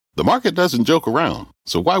The market doesn't joke around,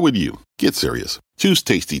 so why would you? Get serious. Choose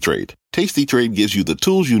Tasty Trade. Tasty Trade gives you the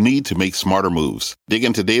tools you need to make smarter moves. Dig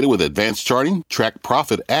into data with advanced charting, track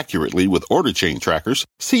profit accurately with order chain trackers,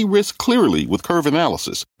 see risk clearly with curve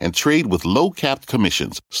analysis, and trade with low-capped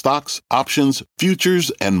commissions, stocks, options,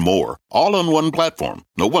 futures, and more. All on one platform.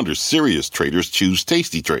 No wonder serious traders choose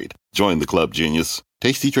Tasty Trade. Join the club, genius.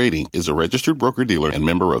 Tasty Trading is a registered broker-dealer and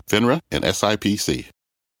member of FINRA and SIPC.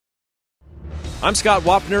 I'm Scott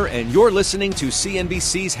Wapner, and you're listening to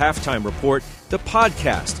CNBC's Halftime Report, the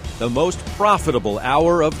podcast, the most profitable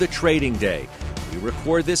hour of the trading day. We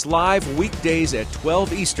record this live weekdays at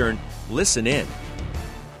 12 Eastern. Listen in.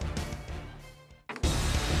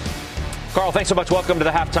 Carl, thanks so much. Welcome to the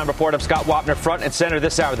Halftime Report. I'm Scott Wapner, front and center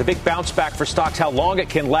this hour. The big bounce back for stocks, how long it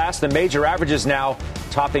can last. The major averages now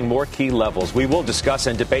topping more key levels. We will discuss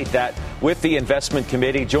and debate that with the investment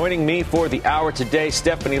committee. Joining me for the hour today,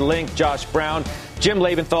 Stephanie Link, Josh Brown, Jim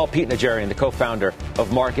Lebenthal, Pete Najarian, the co-founder of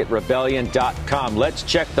MarketRebellion.com. Let's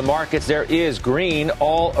check the markets. There is green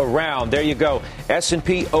all around. There you go.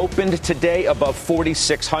 S&P opened today above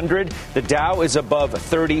 4,600. The Dow is above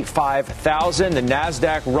 35,000. The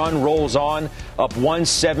NASDAQ run rolls on up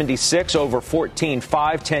 176 over 14.5.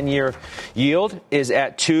 10-year yield is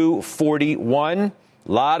at 241.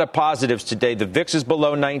 A lot of positives today. The VIX is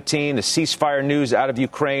below 19. The ceasefire news out of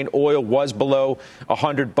Ukraine. Oil was below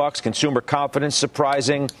 $100. Consumer confidence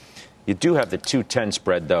surprising. You do have the 210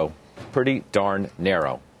 spread, though. Pretty darn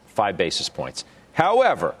narrow. 5 basis points.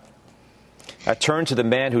 However, I turn to the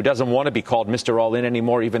man who doesn't want to be called Mr. All-In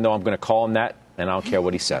anymore, even though I'm going to call him that, and I don't care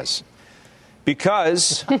what he says.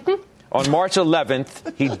 Because on March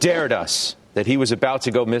 11th, he dared us that he was about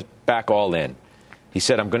to go back all in. He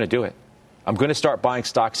said, I'm going to do it. I'm going to start buying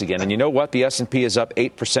stocks again. And you know what? The S&P is up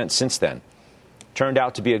 8% since then. Turned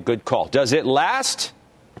out to be a good call. Does it last?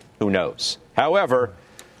 Who knows? However,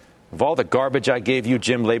 of all the garbage I gave you,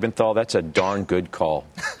 Jim Lebenthal, that's a darn good call.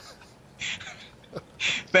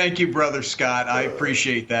 Thank you, Brother Scott. I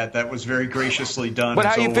appreciate that. That was very graciously done. But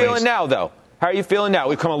how are you feeling now, though? How are you feeling now?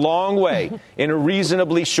 We've come a long way in a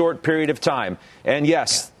reasonably short period of time. And,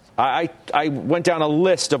 yes, I went down a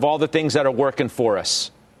list of all the things that are working for us.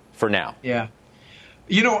 For now. Yeah.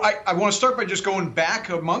 You know, I want to start by just going back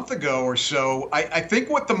a month ago or so. I think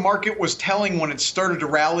what the market was telling when it started to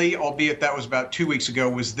rally, albeit that was about 2 weeks ago,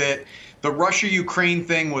 was that the Russia-Ukraine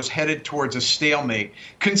thing was headed towards a stalemate.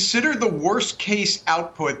 Consider the worst case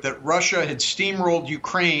output that Russia had steamrolled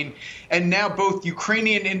Ukraine, and now both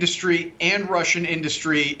Ukrainian industry and Russian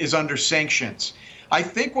industry is under sanctions. I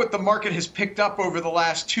think what the market has picked up over the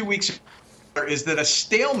last 2 weeks is that a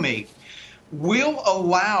stalemate will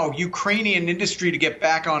allow Ukrainian industry to get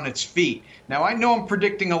back on its feet. Now, I know I'm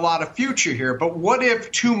predicting a lot of future here, but what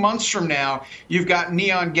if 2 months from now you've got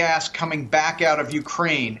neon gas coming back out of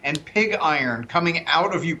Ukraine and pig iron coming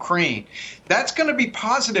out of Ukraine? That's going to be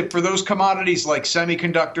positive for those commodities like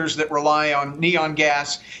semiconductors that rely on neon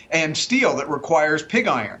gas and steel that requires pig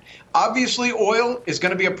iron. Obviously, oil is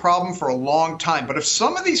going to be a problem for a long time. But if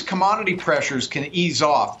some of these commodity pressures can ease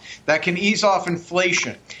off, that can ease off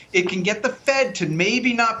inflation. It can get the Fed to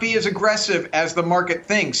maybe not be as aggressive as the market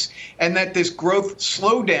thinks, and that this growth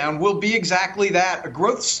slowdown will be exactly that, a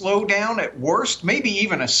growth slowdown at worst, maybe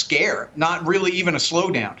even a scare, not really even a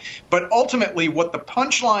slowdown. But ultimately, what the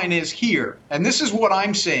punchline is here, and this is what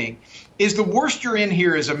I'm saying, is the worst you're in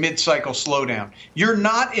here is a mid-cycle slowdown. You're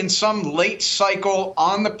not in some late cycle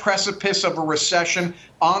on the precipice of a recession,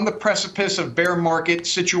 on the precipice of bear market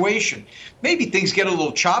situation. Maybe things get a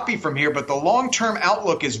little choppy from here, but the long-term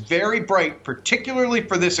outlook is very bright, particularly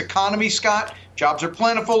for this economy, Scott. Jobs are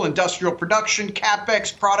plentiful, industrial production,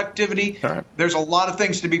 CapEx, productivity. Right. There's a lot of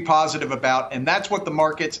things to be positive about, and that's what the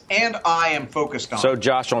markets and I am focused on. So,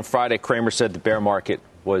 Josh, on Friday, Cramer said the bear market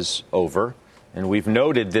was over, and we've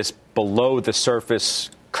noted this below-the-surface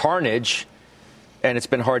carnage, and it's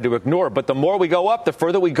been hard to ignore. But the more we go up, the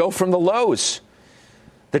further we go from the lows.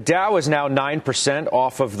 The Dow is now 9%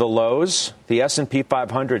 off of the lows. The S&P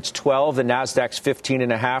 500 is 12. The Nasdaq's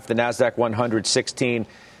 15.5. The Nasdaq 100 16.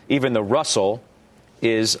 Even the Russell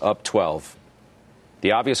is up 12.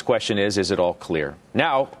 The obvious question is it all clear?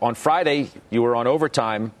 Now, on Friday, you were on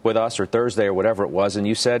overtime with us, or Thursday or whatever it was, and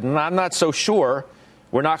you said, I'm not so sure.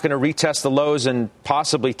 We're not going to retest the lows and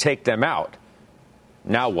possibly take them out.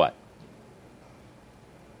 Now what?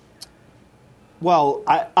 Well,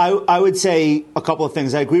 I would say a couple of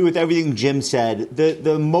things. I agree with everything Jim said.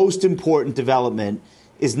 The most important development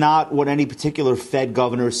is not what any particular Fed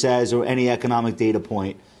governor says or any economic data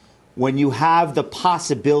point. When you have the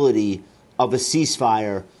possibility of a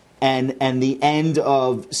ceasefire and the end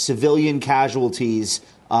of civilian casualties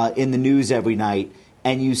in the news every night,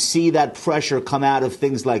 and you see that pressure come out of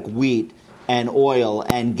things like wheat and oil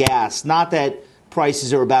and gas, not that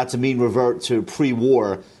prices are about to mean revert to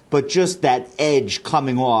pre-war, but just that edge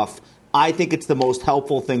coming off, I think it's the most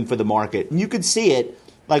helpful thing for the market. And you can see it,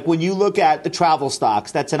 like when you look at the travel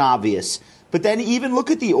stocks, that's an obvious. But then even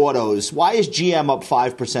look at the autos. Why is GM up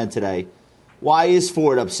 5% today? Why is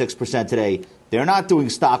Ford up 6% today? They're not doing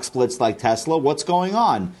stock splits like Tesla. What's going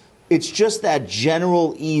on? It's just that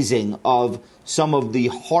general easing of some of the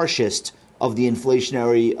harshest of the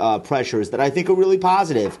inflationary pressures that I think are really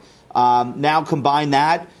positive. Now combine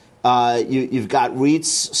that. You've got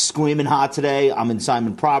REITs screaming hot today. I'm in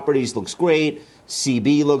Simon Properties, looks great.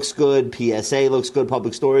 CB looks good. PSA looks good.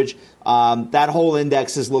 Public storage. That whole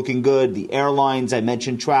index is looking good. The airlines, I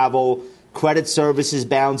mentioned travel, credit services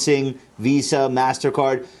bouncing, Visa,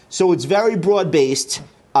 MasterCard. So it's very broad-based,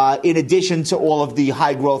 in addition to all of the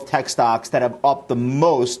high-growth tech stocks that have upped the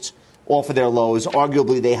most off of their lows.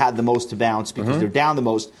 Arguably, they had the most to bounce because they're down the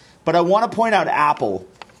most. But I want to point out Apple,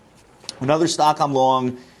 another stock I'm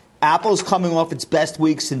long. Apple's coming off its best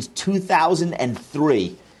week since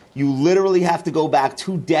 2003. You literally have to go back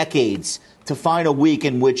 2 decades to find a week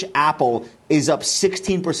in which Apple is up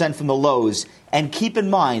 16% from the lows. And keep in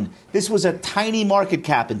mind, this was a tiny market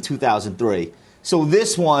cap in 2003. So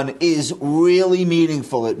this one is really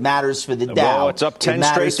meaningful. It matters for the Dow. Well, it's up 10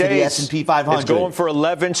 straight days. For the S&P 500. It's going for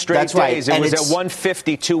 11 straight That's right. days. It was at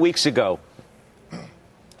 150 2 weeks ago.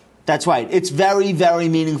 That's right. It's very, very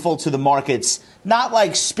meaningful to the markets. Not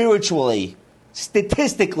like spiritually,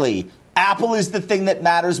 statistically. Apple is the thing that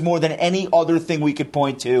matters more than any other thing we could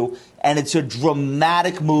point to, and it's a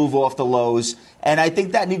dramatic move off the lows, and I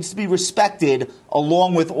think that needs to be respected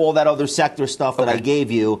along with all that other sector stuff that I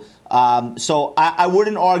gave you. So I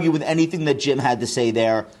wouldn't argue with anything that Jim had to say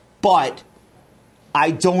there, but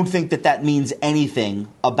I don't think that that means anything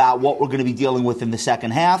about what we're going to be dealing with in the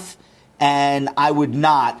second half, and I would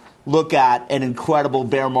not look at an incredible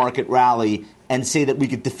bear market rally and say that we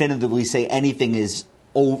could definitively say anything is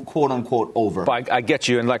quote unquote over. I get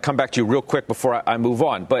you, and I'll come back to you real quick before I move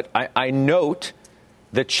on. But I note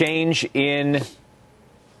the change in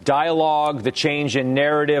dialogue, the change in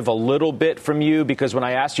narrative a little bit from you, because when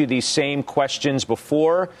I asked you these same questions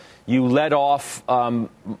before, you led off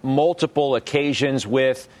multiple occasions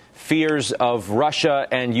with fears of Russia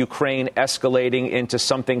and Ukraine escalating into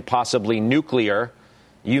something possibly nuclear.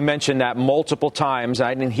 You mentioned that multiple times.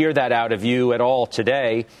 I didn't hear that out of you at all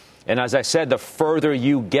today. And as I said, the further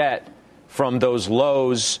you get from those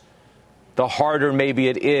lows, the harder maybe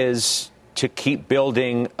it is to keep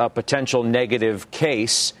building a potential negative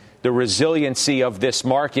case. The resiliency of this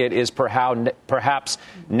market is perhaps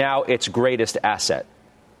now its greatest asset.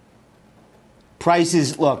 Price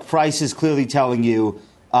is clearly telling you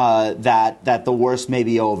that the worst may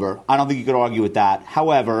be over. I don't think you could argue with that.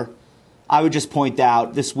 However, I would just point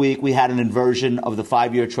out this week we had an inversion of the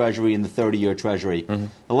 5-year Treasury and the 30-year Treasury.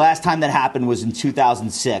 The last time that happened was in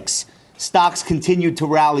 2006. Stocks continued to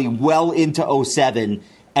rally well into 2007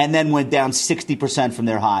 and then went down 60% from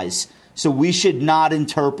their highs. So we should not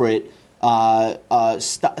interpret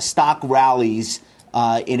stock rallies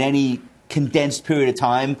in any condensed period of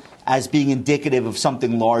time as being indicative of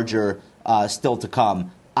something larger still to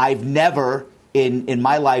come. I've never in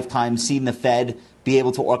my lifetime seen the Fed be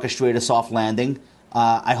able to orchestrate a soft landing.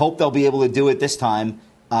 I hope they'll be able to do it this time.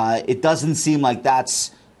 It doesn't seem like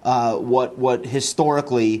that's what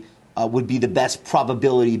historically would be the best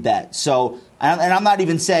probability bet. So, and I'm not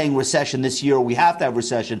even saying recession this year, we have to have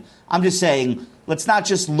recession. I'm just saying let's not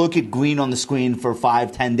just look at green on the screen for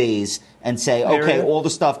 5-10 days and say, okay, all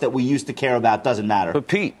the stuff that we used to care about doesn't matter. But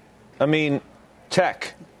Pete, I mean,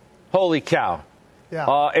 tech, holy cow.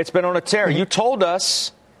 Yeah. It's been on a tear. You told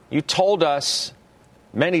us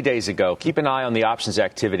many days ago, keep an eye on the options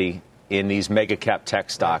activity in these mega cap tech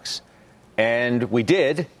stocks. And we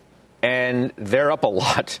did, and they're up a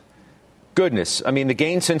lot. Goodness. I mean, the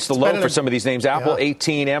gain since the low for some of these names, Apple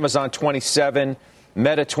 18, Amazon 27,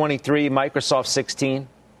 Meta 23, Microsoft 16.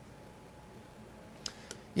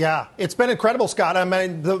 Yeah, it's been incredible, Scott. I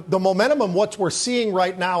mean, the momentum of what we're seeing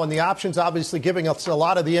right now, and the options obviously giving us a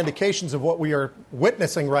lot of the indications of what we are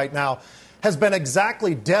witnessing right now, has been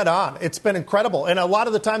exactly dead on. It's been incredible. And a lot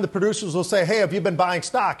of the time the producers will say, hey, have you been buying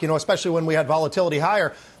stock? You know, especially when we had volatility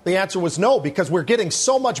higher. The answer was no, because we're getting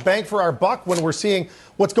so much bang for our buck when we're seeing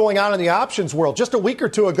what's going on in the options world. Just a week or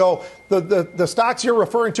two ago, the stocks you're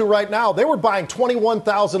referring to right now, they were buying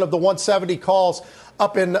 21,000 of the 170 calls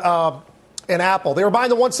up in in Apple. They were buying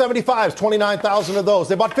the 175s, 29,000 of those.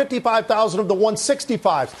 They bought 55,000 of the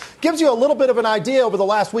 165s. Gives you a little bit of an idea over the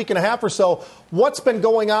last week and a half or so what's been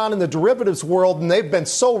going on in the derivatives world, and they've been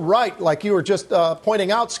so right, like you were just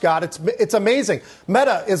pointing out, Scott. It's amazing.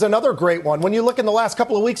 Meta is another great one. When you look in the last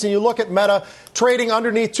couple of weeks and you look at Meta trading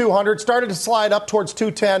underneath 200, started to slide up towards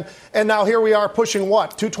 210, and now here we are pushing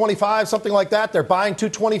what, 225, something like that. They're buying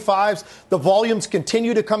 225s. The volumes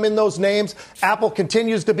continue to come in those names. Apple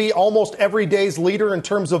continues to be almost every day's leader in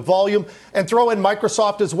terms of volume, and throw in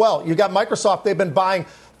Microsoft as well. You got Microsoft. They've been buying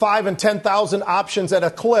 5,000 and 10,000 options at a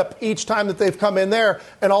clip each time that they've come in there,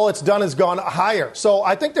 and all it's done is gone higher. So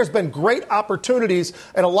I think there's been great opportunities,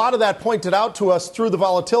 and a lot of that pointed out to us through the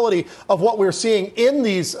volatility of what we're seeing in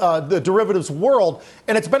these the derivatives world,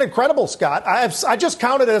 and it's been incredible, Scott. I just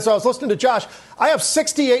counted it as I was listening to Josh. I have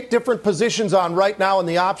 68 different positions on right now in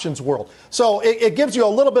the options world. So it gives you a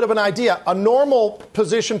little bit of an idea. A normal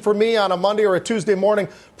position for me on a Monday or a Tuesday morning,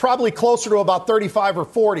 probably closer to about 35 or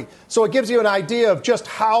 40. So it gives you an idea of just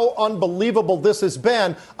how unbelievable this has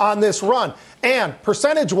been on this run. And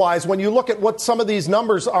percentage-wise, when you look at what some of these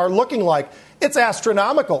numbers are looking like, it's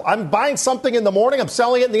astronomical. I'm buying something in the morning. I'm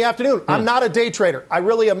selling it in the afternoon. I'm not a day trader. I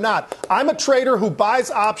really am not. I'm a trader who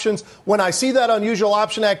buys options. When I see that unusual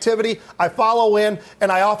option activity, I follow in,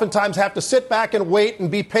 and I oftentimes have to sit back and wait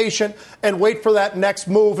and be patient and wait for that next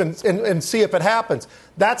move and see if it happens.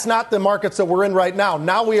 That's not the markets that we're in right now.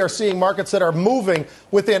 Now we are seeing markets that are moving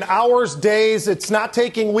within hours, days. It's not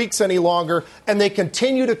taking weeks any longer, and they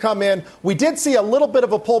continue to come in. We did see a little bit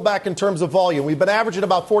of a pullback in terms of volume. We've been averaging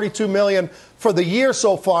about 42 million for the year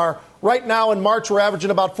so far. Right now in March, we're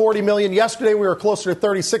averaging about 40 million. Yesterday, we were closer to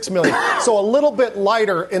 36 million. So a little bit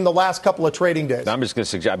lighter in the last couple of trading days. I'm just going to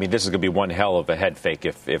suggest, this is going to be one hell of a head fake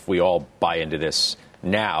if we all buy into this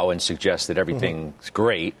now and suggest that everything's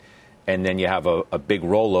great. And then you have a big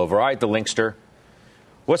rollover. All right, the Linkster.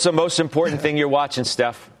 What's the most important thing you're watching,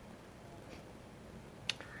 Steph?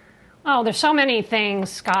 Oh, there's so many things,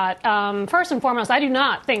 Scott. First and foremost, I do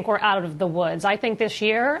not think we're out of the woods. I think this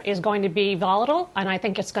year is going to be volatile, and I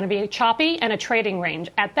think it's going to be choppy and a trading range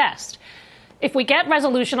at best. If we get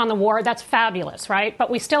resolution on the war, that's fabulous, right? But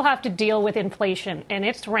we still have to deal with inflation, and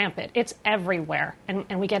it's rampant. It's everywhere.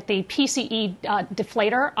 And we get the PCE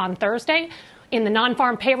deflator on Thursday. In the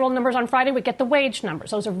non-farm payroll numbers on Friday, we get the wage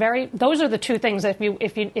numbers. Those are the two things that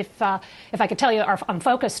if I could tell you I'm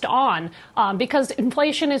focused on, because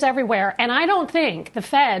inflation is everywhere, and I don't think the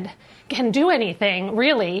Fed can do anything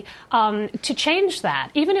really to change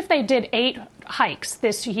that. Even if they did 8 hikes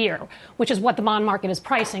this year, which is what the bond market is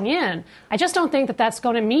pricing in, I just don't think that that's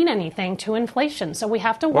going to mean anything to inflation. So we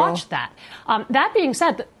have to watch that. That being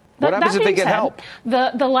said. What happens if they get help?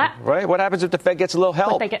 Right? What happens if the Fed gets a little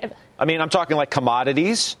help? I'm talking like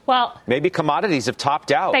commodities. Well, maybe commodities have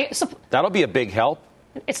topped out. That'll be a big help.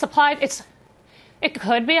 It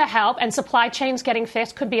could be a help, and supply chains getting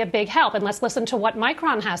fixed could be a big help. And let's listen to what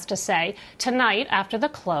Micron has to say tonight after the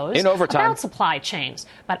close in overtime about supply chains.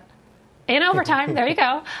 But in overtime, there you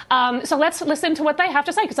go. So let's listen to what they have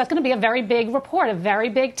to say, because that's going to be a very big report, a very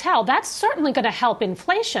big tell. That's certainly going to help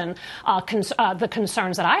inflation, the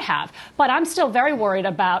concerns that I have. But I'm still very worried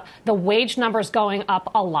about the wage numbers going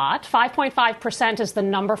up a lot. 5.5% is the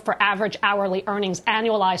number for average hourly earnings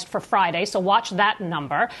annualized for Friday. So watch that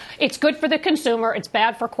number. It's good for the consumer. It's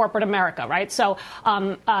bad for corporate America, right? So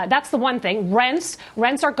that's the one thing. Rents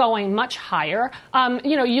are going much higher.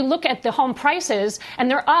 You look at the home prices, and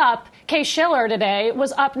they're up. Case-Shiller today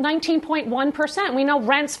was up 19.1%. We know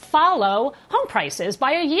rents follow home prices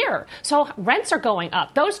by a year. So rents are going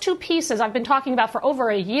up. Those two pieces I've been talking about for over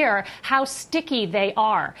a year, how sticky they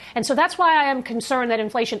are. And so that's why I am concerned that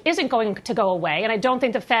inflation isn't going to go away. And I don't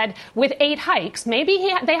think the Fed, with 8 hikes,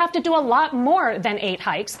 maybe they have to do a lot more than 8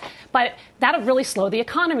 hikes, but that'll really slow the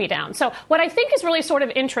economy down. So what I think is really sort of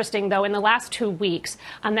interesting, though, in the last 2 weeks,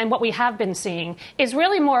 and then what we have been seeing, is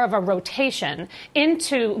really more of a rotation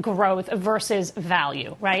into growth versus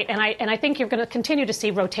value, right? And I think you're going to continue to see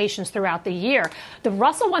rotations throughout the year. The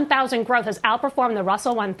Russell 1000 growth has outperformed the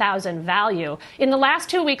Russell 1000 value in the last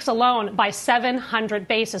 2 weeks alone by 700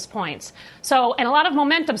 basis points. So, and a lot of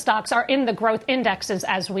momentum stocks are in the growth indexes,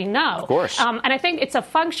 as we know. Of course. And I think it's a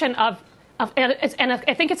function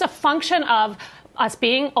of us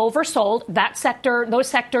being oversold, that sector, those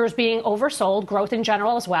sectors being oversold, growth in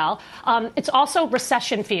general as well. It's also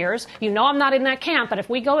recession fears. I'm not in that camp, but if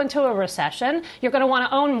we go into a recession, you're going to want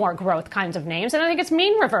to own more growth kinds of names. And I think it's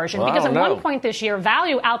mean reversion, because at one point this year,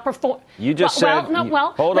 value outperformed. You just said,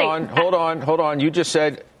 hold on. You just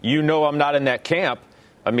said, I'm not in that camp.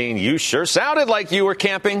 You sure sounded like you were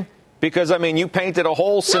camping. Because, I mean, you painted a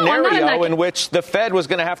whole scenario in which the Fed was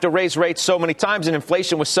going to have to raise rates so many times and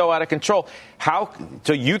inflation was so out of control.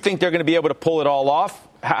 So you think they're going to be able to pull it all off?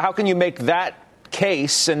 How can you make that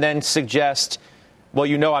case and then suggest, well,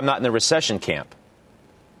 I'm not in the recession camp?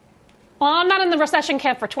 Well, I'm not in the recession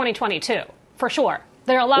camp for 2022, for sure.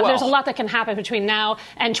 There's a lot that can happen between now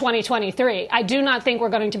and 2023. I do not think we're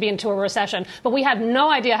going to be into a recession, but we have no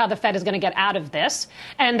idea how the Fed is going to get out of this.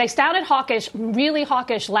 And they sounded hawkish, really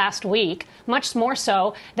hawkish last week, much more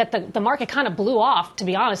so that the market kind of blew off. To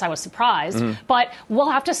be honest, I was surprised. Mm-hmm. But we'll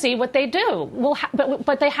have to see what they do.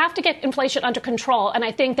 But they have to get inflation under control, and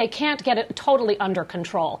I think they can't get it totally under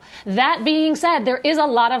control. That being said, there is a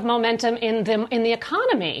lot of momentum in the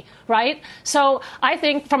economy, right? So I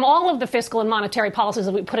think from all of the fiscal and monetary policies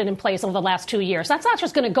that we put in place over the last 2 years, that's not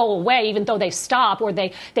just going to go away, even though they stop or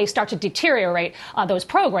they start to deteriorate those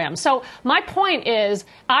programs. So my point is,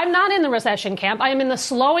 I'm not in the recession camp. I am in the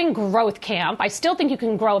slowing growth camp. I still think you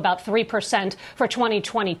can grow about 3% for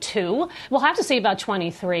 2022. We'll have to see about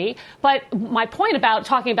 23. But my point about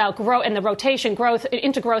talking about growth and the rotation growth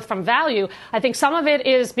into growth from value, I think some of it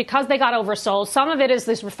is because they got oversold. Some of it is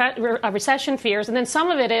this recession fears. And then some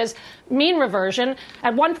of it is mean reversion.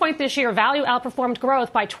 At one point this year, value outperformed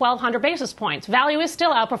growth by 1,200 basis points. Value is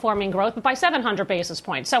still outperforming growth, but by 700 basis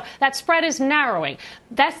points. So that spread is narrowing.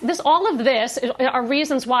 All of this are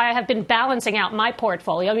reasons why I have been balancing out my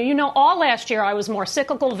portfolio. I mean, all last year I was more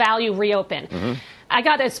cyclical, value, reopen. Mm-hmm. I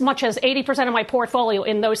got as much as 80% of my portfolio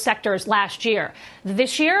in those sectors last year.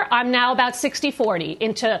 This year, I'm now about 60-40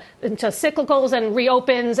 into cyclicals and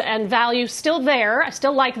reopens and value still there. I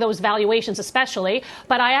still like those valuations especially,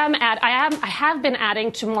 but I have been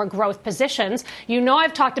adding to more growth positions.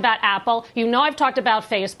 I've talked about Apple. I've talked about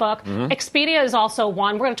Facebook. Mm-hmm. Expedia is also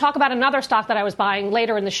one. We're going to talk about another stock that I was buying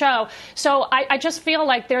later in the show. So I just feel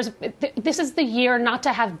like this is the year not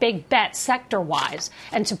to have big bets sector-wise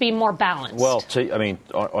and to be more balanced. Well,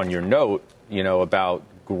 on your note, about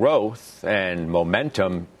growth and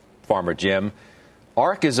momentum, Farmer Jim,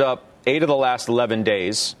 ARK is up 8 of the last 11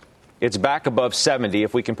 days. It's back above 70.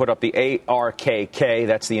 If we can put up the ARKK,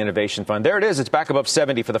 that's the innovation fund. There it is. It's back above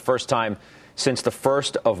 70 for the first time since the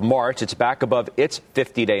 1st of March. It's back above its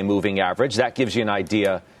 50-day moving average. That gives you an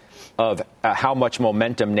idea of how much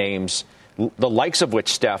momentum names, the likes of which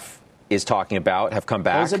Steph is talking about, have come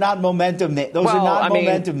back. Those are not momentum names.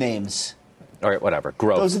 Momentum names. All right, whatever.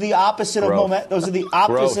 Growth. Those are the opposite of momentum. Those are the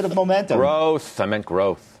opposite of momentum. Growth. I meant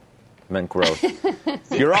growth.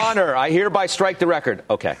 Your Honor, I hereby strike the record.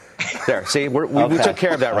 Okay. There. See, we took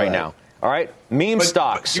care of that right now. All right. Meme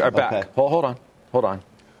stocks are back. Okay. Hold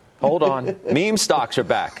on. Meme stocks are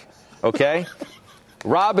back. Okay.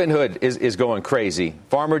 Robinhood is going crazy.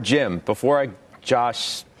 Farmer Jim, before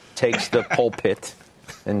Josh takes the pulpit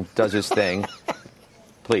and does his thing,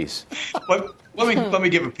 please. Let me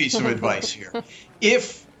give a piece of advice here.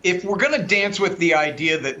 If we're going to dance with the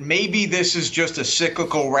idea that maybe this is just a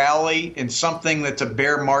cyclical rally in something that's a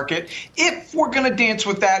bear market, if we're going to dance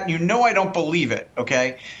with that, I don't believe it,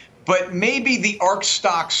 okay? But maybe the ARK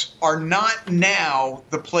stocks are not now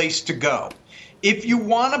the place to go. If you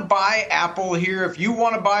want to buy Apple here, if you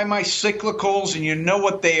want to buy my cyclicals and you know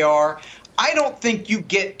what they are, I don't think you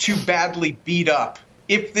get too badly beat up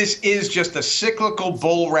if this is just a cyclical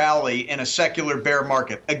bull rally in a secular bear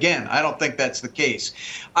market. Again, I don't think that's the case.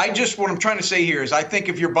 What I'm trying to say here is I think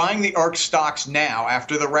if you're buying the ARK stocks now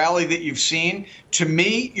after the rally that you've seen, to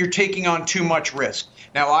me, you're taking on too much risk.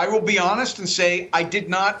 Now, I will be honest and say I did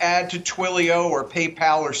not add to Twilio or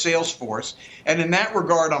PayPal or Salesforce. And in that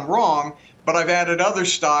regard, I'm wrong. But I've added other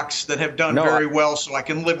stocks that have done very well, so I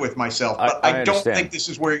can live with myself. But I don't think this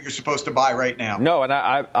is where you're supposed to buy right now. No, and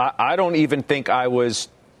I don't even think I was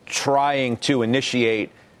trying to initiate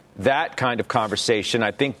that kind of conversation. I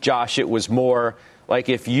think, Josh, it was more like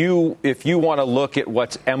if you want to look at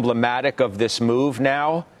what's emblematic of this move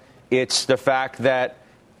now, it's the fact that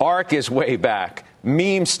ARK is way back.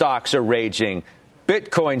 Meme stocks are raging.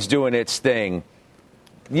 Bitcoin's doing its thing.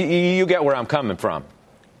 You get where I'm coming from.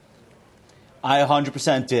 I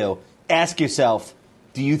 100% do. Ask yourself,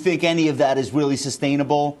 do you think any of that is really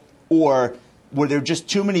sustainable? Or were there just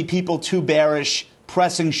too many people too bearish,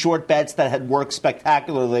 pressing short bets that had worked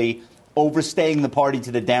spectacularly, overstaying the party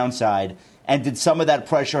to the downside? And did some of that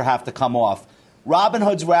pressure have to come off?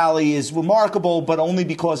 Robinhood's rally is remarkable, but only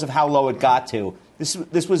because of how low it got to.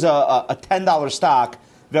 This was a $10 stock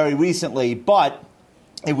very recently, but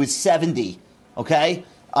it was 70, okay?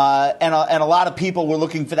 And a lot of people were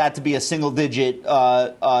looking for that to be a single-digit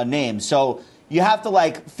name. So you have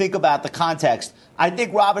to, think about the context. I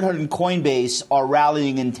think Robinhood and Coinbase are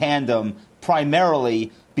rallying in tandem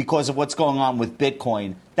primarily because of what's going on with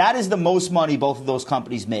Bitcoin. That is the most money both of those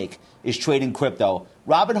companies make, is trading crypto.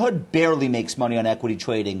 Robinhood barely makes money on equity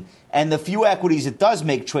trading, and the few equities it does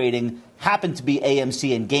make trading happen to be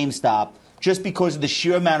AMC and GameStop, just because of the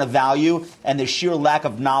sheer amount of value and the sheer lack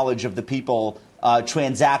of knowledge of the people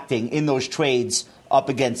transacting in those trades up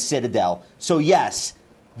against Citadel. So yes,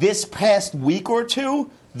 this past week or two,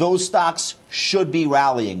 those stocks should be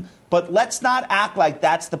rallying. But let's not act like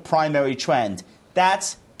that's the primary trend.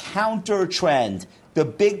 That's counter trend. The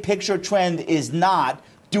big picture trend is not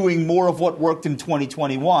doing more of what worked in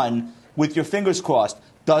 2021 with your fingers crossed.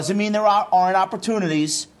 Doesn't mean there aren't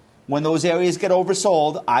opportunities when those areas get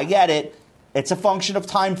oversold. I get it. It's a function of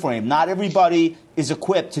time frame. Not everybody is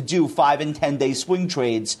equipped to do 5 and 10 day swing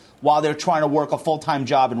trades while they're trying to work a full-time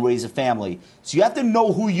job and raise a family. So you have to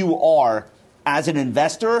know who you are as an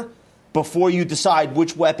investor before you decide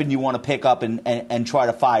which weapon you want to pick up and try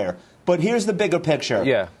to fire. But here's the bigger picture.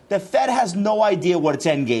 Yeah. The Fed has no idea what its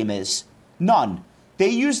end game is. None. They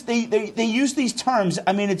use these terms.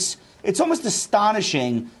 I mean, it's almost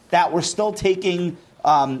astonishing that we're still taking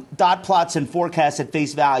dot plots and forecasts at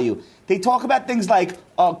face value. They talk about things like,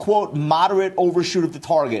 quote, moderate overshoot of the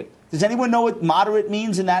target. Does anyone know what moderate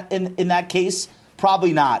means in that case?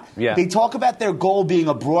 Probably not. Yeah. They talk about their goal being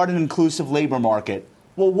a broad and inclusive labor market.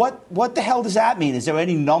 Well, what the hell does that mean? Is there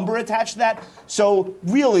any number attached to that? So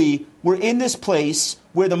really, we're in this place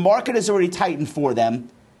where the market has already tightened for them.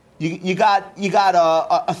 You got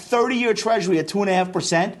a 30-year Treasury at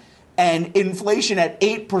 2.5% and inflation at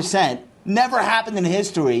 8%. Never happened in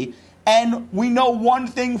history. And we know one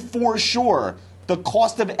thing for sure. The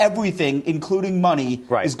cost of everything, including money,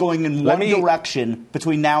 is going in one direction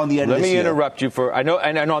between now and the end of this year. Let me interrupt you for, I know,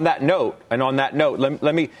 and on that note,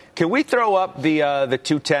 can we throw up the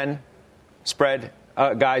 210 spread,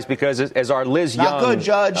 guys? Because as our Liz Young. Not good,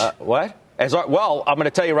 Judge. What? I'm going to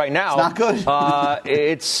tell you right now. It's not good.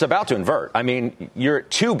 It's about to invert. I mean, you're at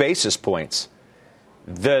 2 basis points.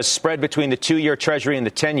 The spread between the 2-year Treasury and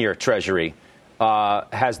the 10-year Treasury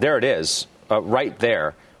there it is, right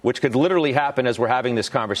there, which could literally happen as we're having this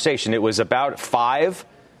conversation. It was about 5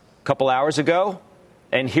 a couple hours ago,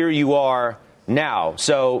 and here you are now.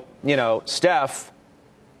 So, Steph,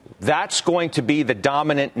 that's going to be the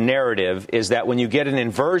dominant narrative, is that when you get an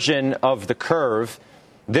inversion of the curve,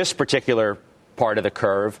 this particular part of the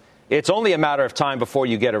curve, it's only a matter of time before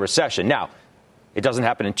you get a recession. Now, it doesn't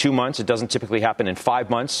happen in 2 months. It doesn't typically happen in 5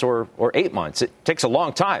 months or 8 months. It takes a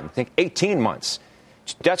long time. I think 18 months.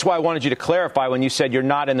 That's why I wanted you to clarify when you said you're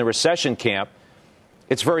not in the recession camp.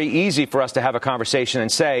 It's very easy for us to have a conversation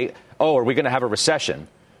and say, oh, are we going to have a recession?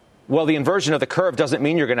 Well, the inversion of the curve doesn't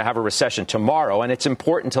mean you're going to have a recession tomorrow. And it's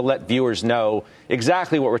important to let viewers know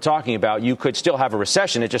exactly what we're talking about. You could still have a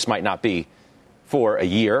recession. It just might not be for a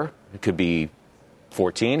year. It could be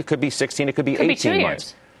 14. It could be 16. It could be 18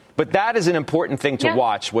 months. But that is an important thing to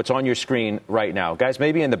watch, what's on your screen right now. Guys,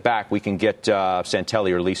 maybe in the back we can get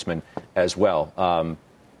Santelli or Leisman as well.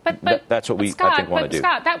 That's what I think want to do.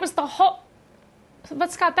 Scott, that was the whole...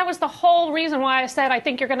 But, Scott, that was the whole reason why I said I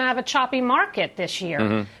think you're going to have a choppy market this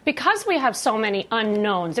year. Because we have so many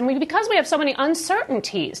unknowns and because we have so many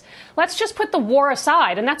uncertainties. Let's just put the war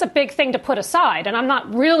aside, and that's a big thing to put aside, and I'm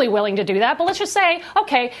not really willing to do that. But let's just say,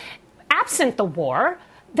 okay, absent the war,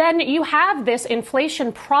 then you have this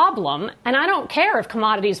inflation problem, and I don't care if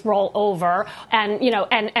commodities roll over and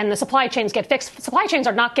the supply chains get fixed. Supply chains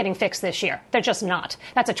are not getting fixed this year. They're just not.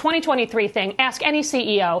 That's a 2023 thing. Ask any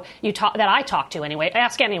CEO that I talk to anyway.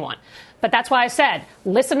 Ask anyone. But that's why I said,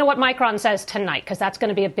 listen to what Micron says tonight, because that's going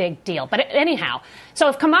to be a big deal. But anyhow, so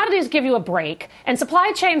if commodities give you a break and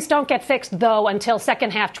supply chains don't get fixed, though, until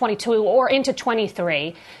second half 22 or into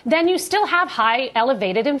 23, then you still have high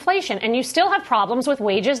elevated inflation and you still have problems with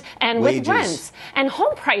wages and with rents. And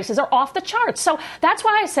home prices are off the charts. So that's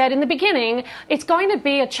why I said in the beginning, it's going to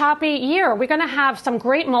be a choppy year. We're going to have some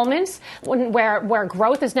great moments where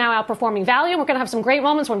growth is now outperforming value. We're going to have some great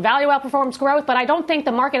moments when value outperforms growth. But I don't think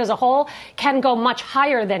the market as a whole can go much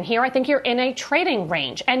higher than here. I think you're in a trading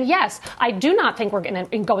range. And yes, I do not think we're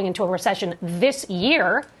going into a recession this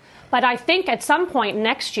year. But I think at some point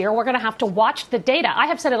next year, we're going to have to watch the data. I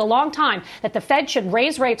have said it a long time that the Fed should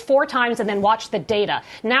raise rates 4 times and then watch the data.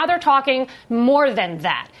 Now they're talking more than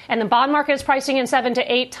that. And the bond market is pricing in 7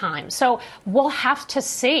 to 8 times. So we'll have to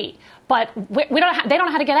see. But they don't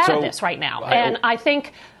know how to get out of this right now. And I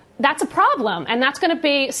think that's a problem. And that's going to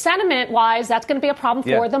be, sentiment-wise, that's going to be a problem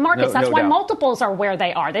for the markets. That's why multiples are where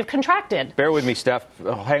they are. They've contracted. Bear with me, Steph.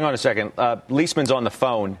 Hang on a second. Leisman's on the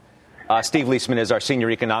phone. Steve Leisman is our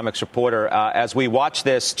senior economics reporter. As we watch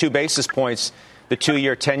this, 2 basis points, the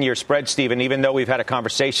 2-year, 10-year spread, Stephen, even though we've had a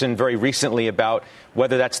conversation very recently about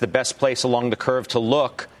whether that's the best place along the curve to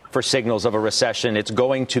look for signals of a recession, it's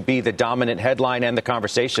going to be the dominant headline and the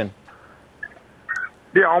conversation.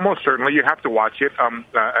 Yeah, almost certainly. You have to watch it.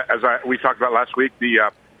 We talked about last week,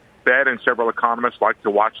 the Fed and several economists like to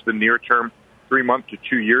watch the near-term 3-month to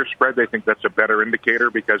 2-year spread. They think that's a better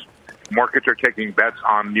indicator because markets are taking bets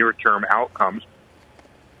on near-term outcomes.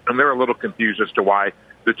 And they're a little confused as to why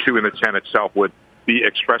the 2 and the 10 itself would be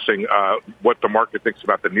expressing what the market thinks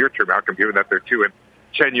about the near-term outcome, given that they're 2 and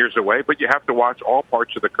 10 years away. But you have to watch all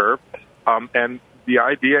parts of the curve. And the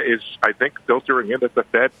idea is, I think, filtering in that the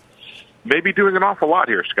Fed may be doing an awful lot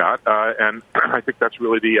here, Scott. And I think that's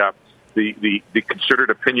really the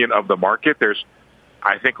considered opinion of the market.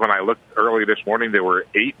 I think when I looked early this morning, there were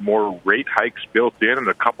 8 more rate hikes built in and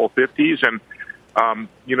a couple 50s. And,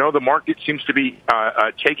 the market seems to be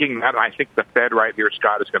taking that. I think the Fed right here,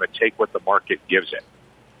 Scott, is going to take what the market gives it.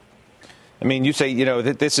 I mean, you say,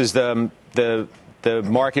 that this is the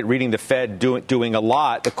market reading the Fed doing a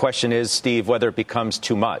lot. The question is, Steve, whether it becomes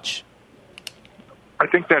too much. I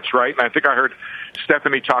think that's right. And I think I heard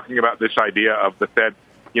Stephanie talking about this idea of the Fed,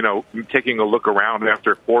 taking a look around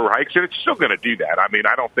after 4 hikes, and it's still going to do that. I mean,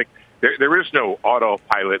 I don't think there is no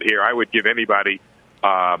autopilot here. I would give anybody,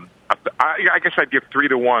 I guess I'd give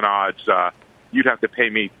 3-to-1 odds. You'd have to pay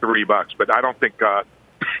me $3, but I don't think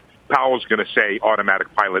Powell's going to say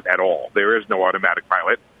automatic pilot at all. There is no automatic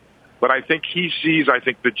pilot. But I think he sees,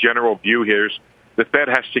 the general view here is the Fed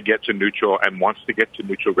has to get to neutral and wants to get to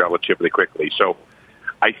neutral relatively quickly. So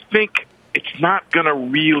I think it's not going to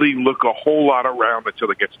really look a whole lot around until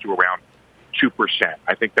it gets to around 2%.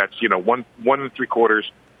 I think that's, 1 3/4,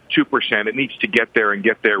 2%. It needs to get there and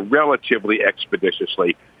get there relatively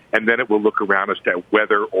expeditiously. And then it will look around as to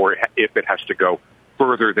whether or if it has to go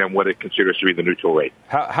further than what it considers to be the neutral rate.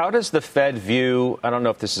 How does the Fed view, I don't know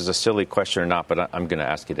if this is a silly question or not, but I'm going to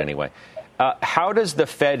ask it anyway. How does the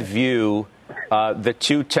Fed view the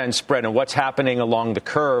 2-10 spread and what's happening along the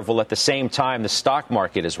curve while at the same time the stock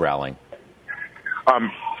market is rallying?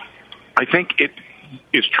 I think it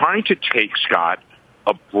is trying to take, Scott,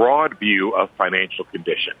 a broad view of financial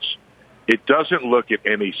conditions. It doesn't look at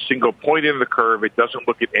any single point in the curve. It doesn't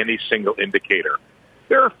look at any single indicator.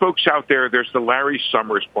 There are folks out there, there's the Larry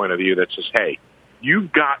Summers point of view that says, hey,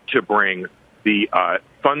 you've got to bring the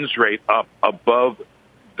funds rate up above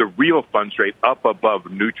the real funds rate up above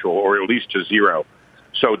neutral or at least to 0.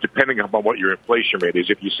 So depending upon what your inflation rate is,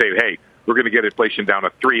 if you say, hey, we're going to get inflation down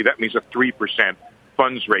to 3, that means a 3%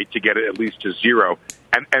 funds rate to get it at least to 0.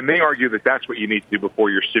 And they argue that that's what you need to do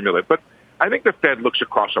before your stimulant. But I think the Fed looks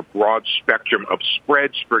across a broad spectrum of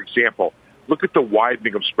spreads. For example, look at the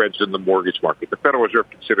widening of spreads in the mortgage market. The Federal Reserve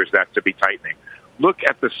considers that to be tightening. Look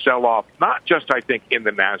at the sell-off, not just, I think, in the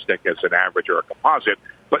NASDAQ as an average or a composite,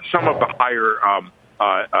 but some of the higher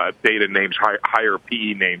beta names, higher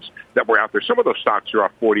PE names that were out there. Some of those stocks are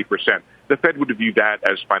off 40%. The Fed would view that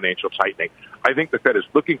as financial tightening. I think the Fed is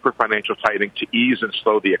looking for financial tightening to ease and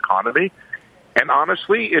slow the economy. And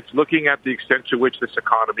honestly, it's looking at the extent to which this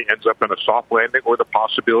economy ends up in a soft landing or the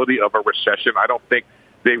possibility of a recession. I don't think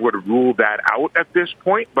they would rule that out at this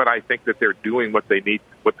point, but I think that they're doing what they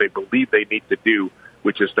believe they need to do,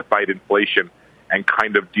 which is to fight inflation and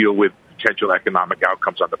kind of deal with potential economic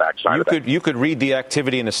outcomes on the backside of that. You could read the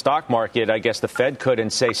activity in the stock market, I guess the Fed could,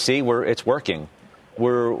 and say, see, it's working.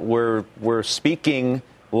 We're speaking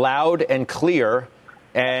loud and clear,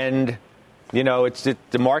 and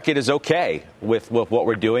the market is okay with what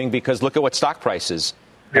we're doing because look at what stock prices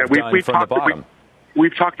have done from the bottom.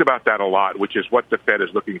 We've talked about that a lot, which is what the Fed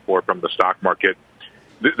is looking for from the stock market.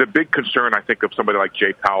 The big concern, I think, of somebody like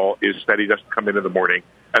Jay Powell is that he doesn't come in the morning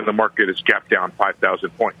and the market is gapped down 5,000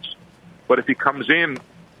 points. But if he comes in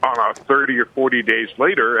on 30 or 40 days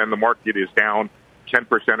later and the market is down 10%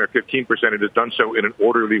 or 15%, it has done so in an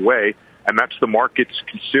orderly way, and that's the market's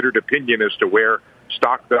considered opinion as to where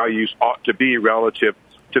stock values ought to be relative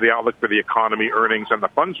to the outlook for the economy, earnings, and the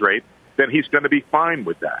funds rate, then he's going to be fine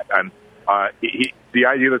with that. And the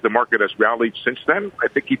idea that the market has rallied since then, I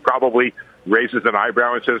think he probably raises an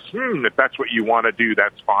eyebrow and says, if that's what you want to do,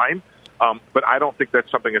 that's fine. But I don't think that's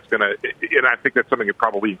something that's going to, and I think that's something that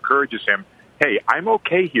probably encourages him, hey, I'm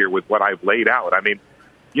okay here with what I've laid out. I mean,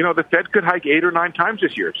 the Fed could hike 8 or 9 times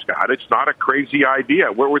this year, Scott. It's not a crazy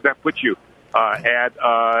idea. Where would that put you? What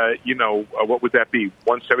would that be?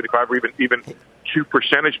 175 or even 2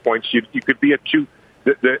 percentage points? You could be at 2.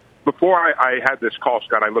 Before I had this call,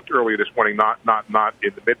 Scott, I looked earlier this morning, not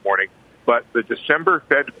in the mid-morning, but the December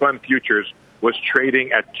Fed Fund futures was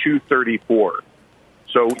trading at 234.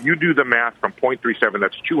 So you do the math from 0.37,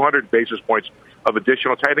 that's 200 basis points of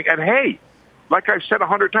additional tightening. And hey, like I've said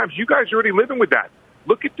 100 times, you guys are already living with that.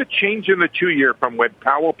 Look at the change in the 2-year from when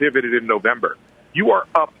Powell pivoted in November. You are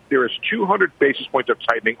up. There is 200 basis points of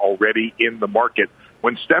tightening already in the market.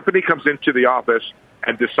 When Stephanie comes into the office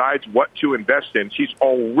and decides what to invest in, she's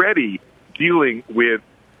already dealing with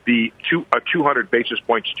the 200 basis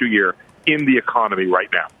points 2-year in the economy right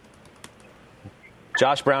now.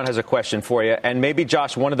 Josh Brown has a question for you. And maybe,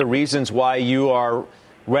 Josh, one of the reasons why you are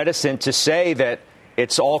reticent to say that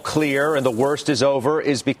it's all clear and the worst is over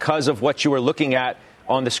is because of what you were looking at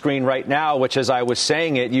on the screen right now, which, as I was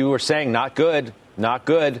saying it, you were saying not good, not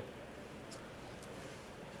good.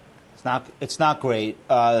 It's not great.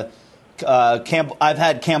 I've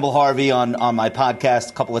had Campbell Harvey on my podcast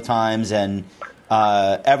a couple of times, and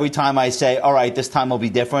every time I say, all right, this time will be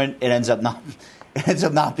different, it ends up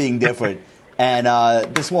not being different. And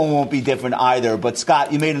this one won't be different either. But,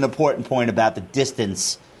 Scott, you made an important point about the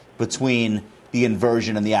distance between the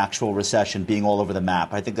inversion and the actual recession being all over the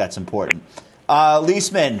map. I think that's important.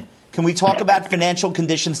 Leisman, can we talk about financial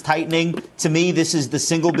conditions tightening? To me, this is the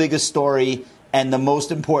single biggest story and the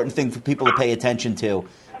most important thing for people to pay attention to.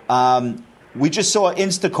 We just saw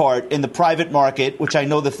Instacart in the private market, which I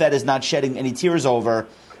know the Fed is not shedding any tears over,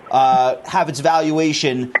 have its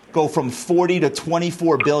valuation go from $40 to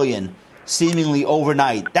 $24 billion seemingly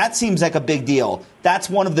overnight. That seems like a big deal. That's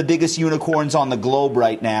one of the biggest unicorns on the globe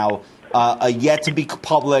right now, a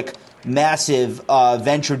yet-to-be-public, massive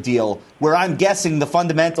venture deal, where I'm guessing the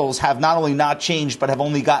fundamentals have not only not changed but have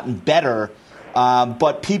only gotten better.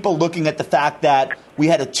 But people looking at the fact that we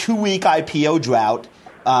had a 2-week IPO drought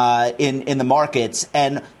in the markets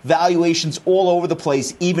and valuations all over the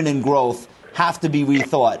place, even in growth, have to be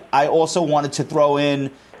rethought. I also wanted to throw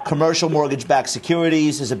in commercial mortgage-backed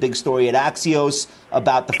securities. There's a big story at Axios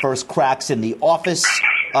about the first cracks in the office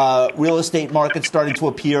real estate market starting to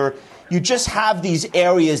appear. You just have these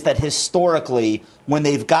areas that historically, when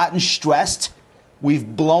they've gotten stressed, we've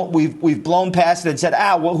blown past it and said,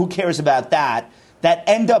 well, who cares about that? That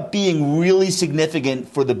end up being really significant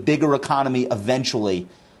for the bigger economy eventually.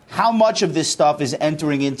 How much of this stuff is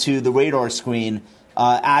entering into the radar screen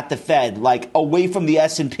at the Fed, like away from the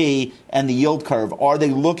S&P and the yield curve? Are they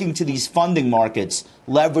looking to these funding markets,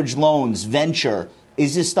 leverage loans, venture?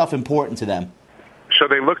 Is this stuff important to them? So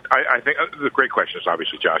they looked, I think, the great questions,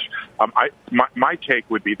 obviously, Josh. My take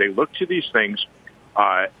would be they look to these things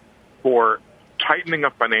for tightening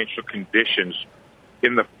of financial conditions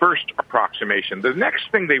in the first approximation. The next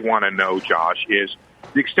thing they want to know, Josh, is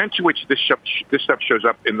the extent to which this stuff shows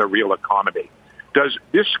up in the real economy. Does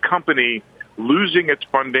this company losing its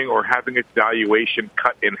funding or having its valuation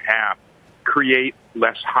cut in half create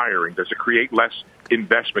less hiring? Does it create less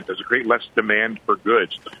investment? Does it create less demand for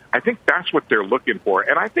goods? I think that's what they're looking for,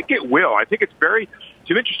 and I think it will. I think it's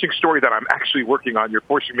an interesting story that I'm actually working on. You're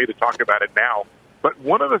forcing me to talk about it now. But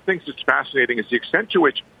one of the things that's fascinating is the extent to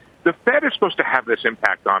which the Fed is supposed to have this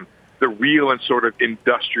impact on the real and sort of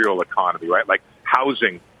industrial economy, right? Like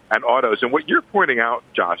housing and autos. And what you're pointing out,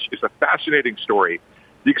 Josh, is a fascinating story.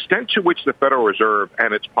 The extent to which the Federal Reserve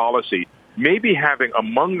and its policy may be having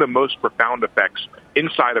among the most profound effects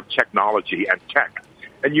inside of technology and tech.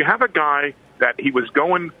 And you have a guy that he was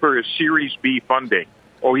going for his Series B funding,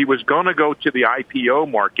 or he was going to go to the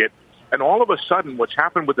IPO market, and all of a sudden what's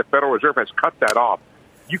happened with the Federal Reserve has cut that off.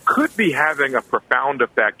 You could be having a profound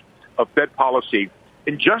effect of Fed policy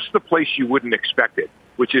in just the place you wouldn't expect it,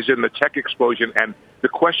 which is in the tech explosion. And the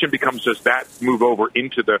question becomes, does that move over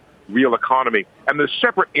into the real economy? And the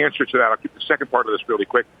separate answer to that, I'll keep the second part of this really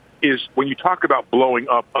quick, is when you talk about blowing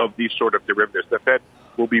up of these sort of derivatives, the Fed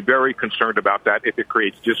will be very concerned about that if it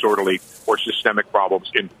creates disorderly or systemic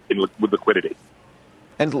problems with liquidity.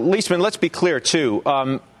 And Leisman, let's be clear, too.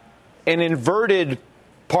 An inverted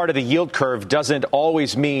part of the yield curve doesn't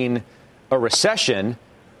always mean a recession,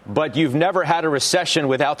 but you've never had a recession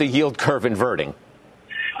without the yield curve inverting.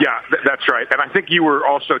 Yeah, that's right. And I think you were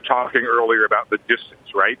also talking earlier about the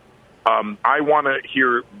distance, right? I want to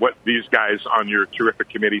hear what these guys on your terrific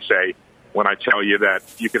committee say when I tell you that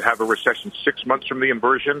you could have a recession 6 months from the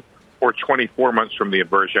inversion or 24 months from the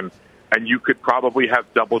inversion, and you could probably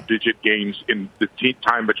have double-digit gains in the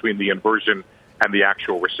time between the inversion and the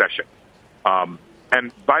actual recession.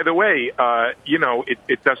 And by the way,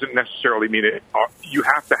 it doesn't necessarily mean it. You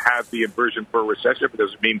have to have the inversion for a recession, but it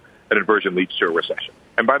doesn't mean an inversion leads to a recession.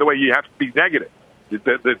 And by the way, you have to be negative.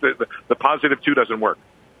 The positive, too, doesn't work.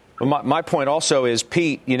 Well, my point also is,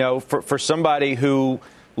 Pete, for somebody who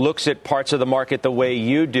looks at parts of the market the way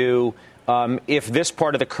you do, if this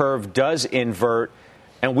part of the curve does invert,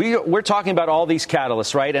 and we're talking about all these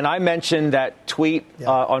catalysts, right? And I mentioned that tweet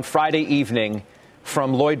on Friday evening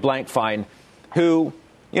from Lloyd Blankfein, who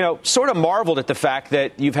sort of marveled at the fact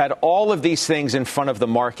that you've had all of these things in front of the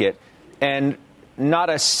market and not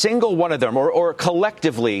a single one of them, or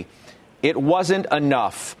collectively, it wasn't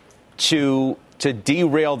enough to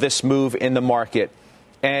derail this move in the market.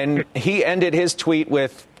 And he ended his tweet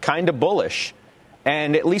with kind of bullish.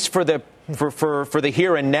 And at least for the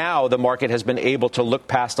here and now, the market has been able to look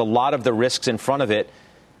past a lot of the risks in front of it.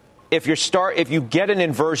 If you get an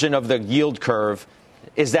inversion of the yield curve,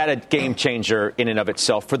 is that a game changer in and of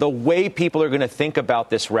itself for the way people are going to think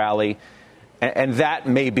about this rally? And that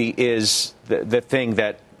maybe is the thing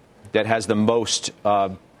that has the most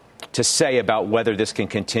to say about whether this can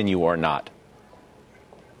continue or not.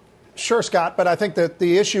 Sure, Scott, but I think that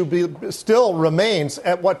the issue still remains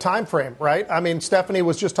at what time frame, right? I mean, Stephanie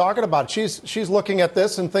was just talking about it. She's looking at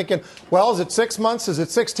this and thinking, well, is it 6 months? Is it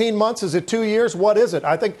 16 months? Is it 2 years? What is it?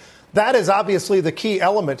 I think that is obviously the key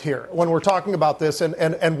element here when we're talking about this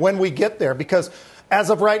and when we get there, because as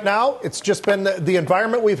of right now, it's just been the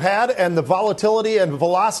environment we've had and the volatility and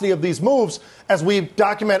velocity of these moves, as we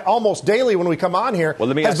document almost daily when we come on here,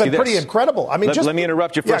 has been pretty incredible. I mean, let me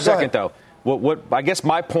interrupt you for a second, though. What I guess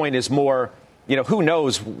my point is more, who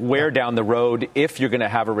knows where down the road if you're going to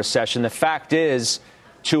have a recession. The fact is,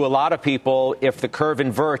 to a lot of people, if the curve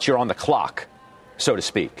inverts, you're on the clock, so to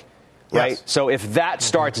speak. Right. Yes. So if that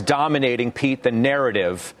starts dominating, Pete, the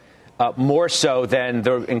narrative, more so than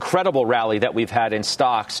the incredible rally that we've had in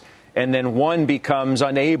stocks, and then one becomes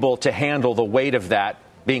unable to handle the weight of that,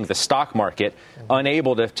 being the stock market,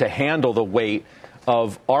 unable to handle the weight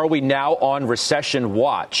of, are we now on recession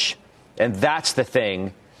watch? And that's the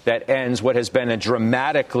thing that ends what has been a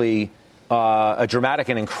dramatic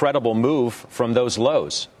and incredible move from those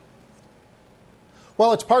lows.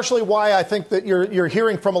 Well, it's partially why I think that you're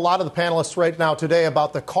hearing from a lot of the panelists right now today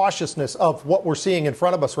about the cautiousness of what we're seeing in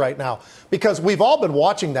front of us right now, because we've all been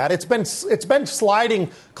watching that. It's been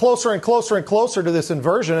sliding closer and closer and closer to this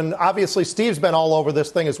inversion, and obviously Steve's been all over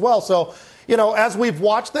this thing as well. So, as we've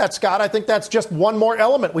watched that, Scott, I think that's just one more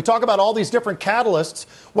element. We talk about all these different catalysts,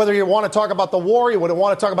 whether you want to talk about the war, you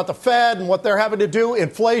want to talk about the Fed and what they're having to do,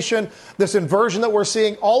 inflation, this inversion that we're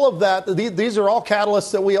seeing, all of that. These are all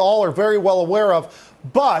catalysts that we all are very well aware of.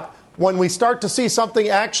 But when we start to see something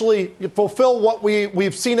actually fulfill what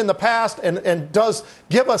we've seen in the past and does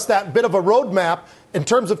give us that bit of a roadmap in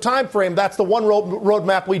terms of time frame, that's the one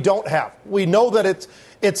roadmap we don't have. We know that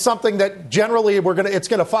it's something that generally it's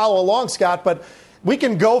going to follow along, Scott, but we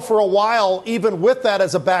can go for a while even with that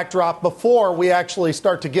as a backdrop before we actually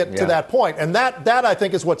start to get to that point. And that I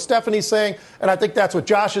think is what Stephanie's saying, and I think that's what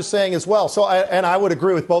Josh is saying as well. So I would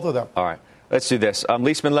agree with both of them. All right, let's do this.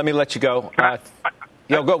 Leisman, let me let you go.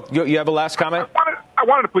 Go. You have a last comment? I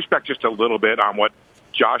wanted to push back just a little bit on what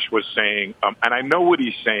Josh was saying. And I know what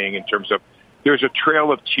he's saying in terms of there's a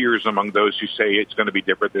trail of tears among those who say it's going to be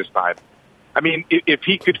different this time. I mean, if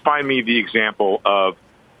he could find me the example of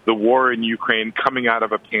the war in Ukraine coming out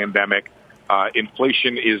of a pandemic,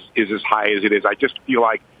 inflation is as high as it is, I just feel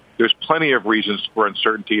like there's plenty of reasons for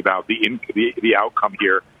uncertainty about the outcome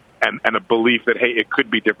here. And a belief that, hey, it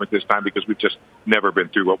could be different this time because we've just never been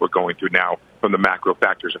through what we're going through now from the macro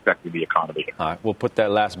factors affecting the economy. All right, we'll put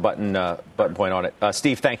that last button point on it.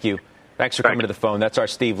 Steve, thank you. Thanks for coming to the phone. That's our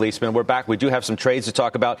Steve Leisman. We're back. We do have some trades to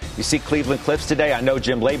talk about. You see Cleveland Cliffs today. I know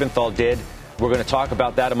Jim Lebenthal did. We're going to talk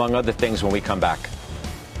about that, among other things, when we come back.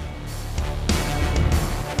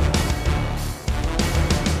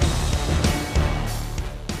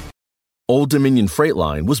 Old Dominion Freight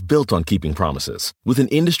Line was built on keeping promises. With an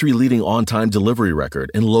industry-leading on-time delivery record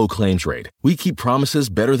and low claims rate, we keep promises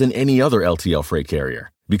better than any other LTL freight carrier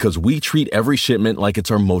because we treat every shipment like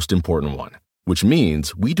it's our most important one, which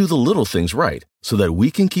means we do the little things right so that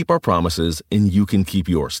we can keep our promises and you can keep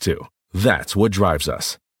yours too. That's what drives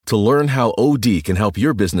us. To learn how OD can help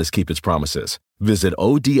your business keep its promises, visit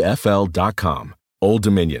odfl.com. Old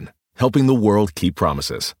Dominion, helping the world keep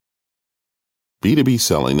promises. B2B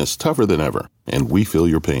selling is tougher than ever, and we feel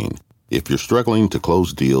your pain. If you're struggling to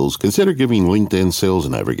close deals, consider giving LinkedIn Sales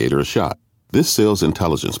Navigator a shot. This sales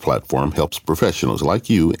intelligence platform helps professionals like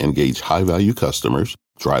you engage high-value customers,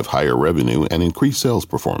 drive higher revenue, and increase sales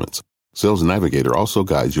performance. Sales Navigator also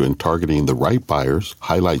guides you in targeting the right buyers,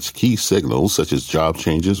 highlights key signals such as job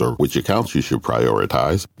changes or which accounts you should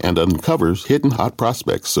prioritize, and uncovers hidden hot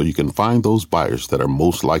prospects so you can find those buyers that are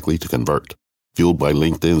most likely to convert. Fueled by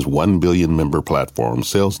LinkedIn's 1 billion member platform,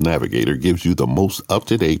 Sales Navigator gives you the most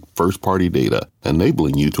up-to-date first-party data,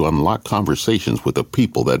 enabling you to unlock conversations with the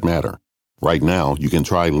people that matter. Right now, you can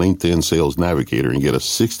try LinkedIn Sales Navigator and get a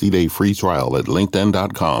 60-day free trial at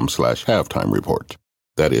linkedin.com/halftime report.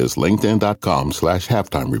 That is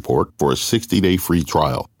LinkedIn.com/halftime report for a 60-day free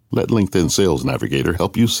trial. Let LinkedIn Sales Navigator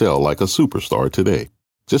help you sell like a superstar today.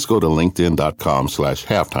 Just go to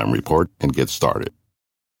linkedin.com/halftime report and get started.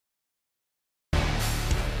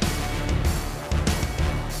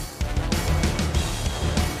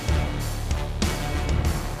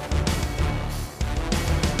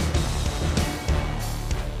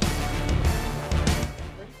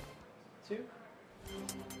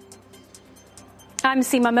 I'm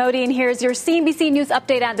Seema Modi, and here's your CNBC News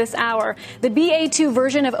update at this hour. The BA2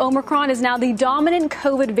 version of Omicron is now the dominant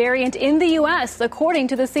COVID variant in the U.S., according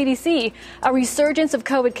to the CDC. A resurgence of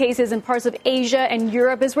COVID cases in parts of Asia and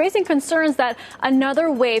Europe is raising concerns that another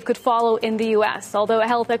wave could follow in the U.S., although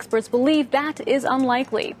health experts believe that is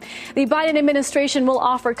unlikely. The Biden administration will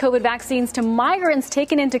offer COVID vaccines to migrants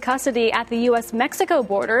taken into custody at the U.S.-Mexico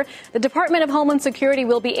border. The Department of Homeland Security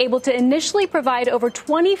will be able to initially provide over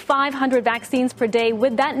 2,500 vaccines per day,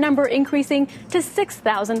 with that number increasing to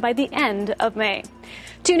 6,000 by the end of May.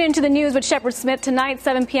 Tune into the news with Shepard Smith tonight,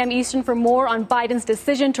 7 p.m. Eastern, for more on Biden's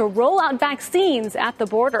decision to roll out vaccines at the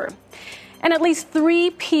border. And at least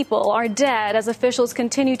 3 people are dead as officials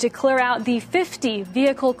continue to clear out the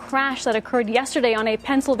 50-vehicle crash that occurred yesterday on a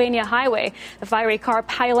Pennsylvania highway. The fiery car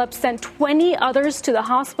pileup sent 20 others to the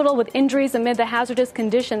hospital with injuries amid the hazardous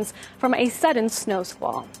conditions from a sudden snow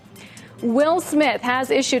squall. Will Smith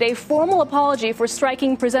has issued a formal apology for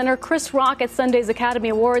striking presenter Chris Rock at Sunday's Academy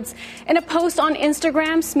Awards. In a post on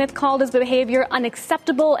Instagram, Smith called his behavior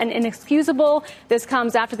unacceptable and inexcusable. This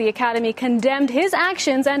comes after the Academy condemned his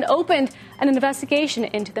actions and opened an investigation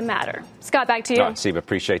into the matter. Scott, back to you. Seema,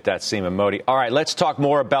 appreciate that, Seema Modi. All right, let's talk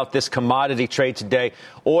more about this commodity trade today.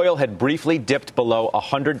 Oil had briefly dipped below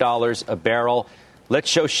 $100 a barrel.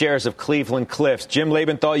 Let's show shares of Cleveland-Cliffs. Jim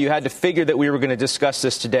Lebenthal, you had to figure that we were going to discuss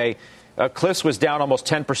this today. Cliffs was down almost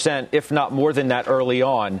 10%, if not more than that early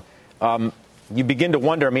on. You begin to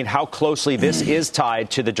wonder, how closely this is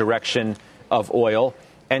tied to the direction of oil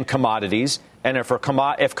and commodities. And if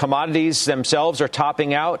commodities themselves are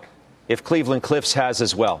topping out, if Cleveland-Cliffs has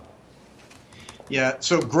as well. Yeah,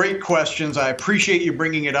 so great questions. I appreciate you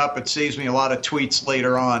bringing it up. It saves me a lot of tweets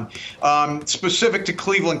later on. Specific to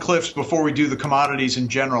Cleveland-Cliffs, before we do the commodities in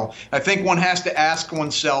general, I think one has to ask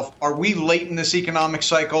oneself, are we late in this economic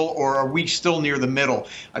cycle, or are we still near the middle?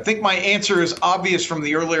 I think my answer is obvious from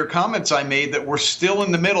the earlier comments I made, that we're still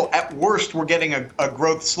in the middle. At worst, we're getting a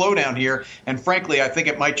growth slowdown here, and frankly, I think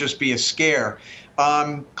it might just be a scare.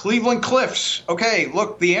 Cleveland-Cliffs. Okay,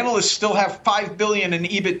 look, the analysts still have $5 billion in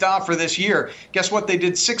EBITDA for this year. Guess what? They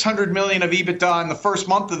did $600 million of EBITDA in the first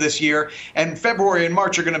month of this year, and February and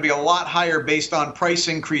March are going to be a lot higher based on price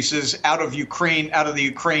increases out of the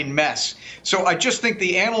Ukraine mess. So I just think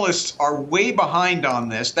the analysts are way behind on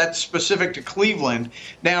this. That's specific to Cleveland.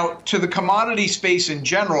 Now, to the commodity space in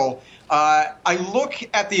general, I look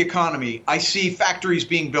at the economy. I see factories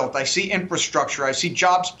being built. I see infrastructure. I see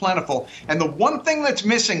jobs plentiful. And the one thing that's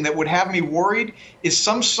missing that would have me worried is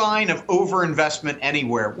some sign of overinvestment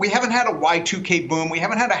anywhere. We haven't had a Y2K boom. We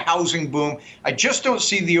haven't had a housing boom. I just don't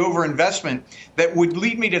see the overinvestment that would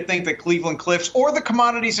lead me to think that Cleveland-Cliffs or the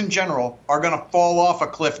commodities in general are going to fall off a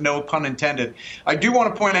cliff, no pun intended. I do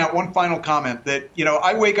want to point out one final comment that,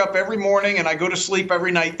 I wake up every morning and I go to sleep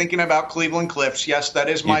every night thinking about Cleveland-Cliffs. Yes, that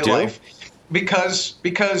is my life. Because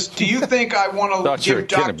do you think I want to give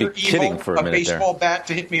Dr. Evil a baseball bat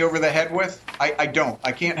to hit me over the head with? I don't.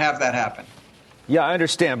 I can't have that happen. Yeah, I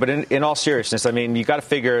understand. But in all seriousness, you got to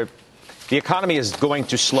figure the economy is going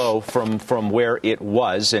to slow from where it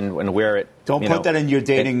was and where it. Don't put that in your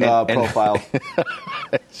dating profile.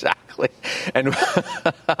 Exactly. And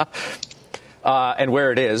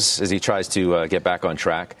where it is as he tries to get back on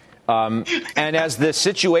track. And as the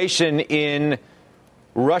situation in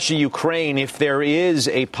Russia, Ukraine, if there is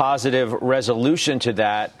a positive resolution to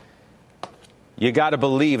that, you got to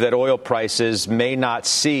believe that oil prices may not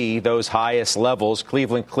see those highest levels.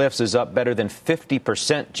 Cleveland-Cliffs is up better than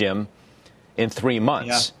 50%, Jim, in 3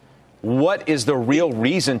 months. Yeah. What is the real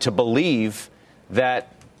reason to believe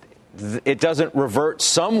that it doesn't revert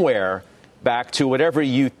somewhere back to whatever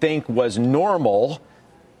you think was normal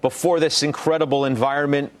before this incredible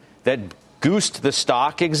environment that goosed the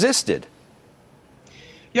stock existed?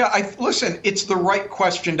 Yeah, listen, it's the right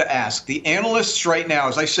question to ask. The analysts right now,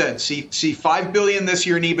 as I said, see $5 billion this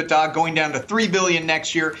year in EBITDA going down to $3 billion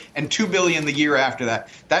next year and $2 billion the year after that.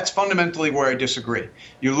 That's fundamentally where I disagree.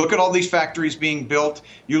 You look at all these factories being built.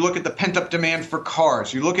 You look at the pent-up demand for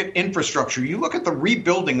cars. You look at infrastructure. You look at the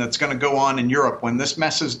rebuilding that's going to go on in Europe when this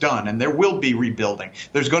mess is done, and there will be rebuilding.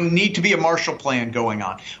 There's going to need to be a Marshall Plan going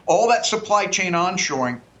on. All that supply chain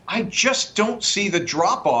onshoring. I just don't see the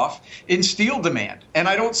drop-off in steel demand, and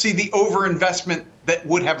I don't see the overinvestment that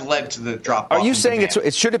would have led to the drop. Are you saying it's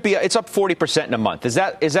up 40% in a month? Is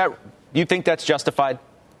that you think that's justified?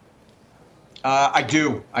 I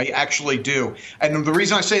do. I actually do. And the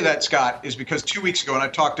reason I say that, Scott, is because 2 weeks ago, and I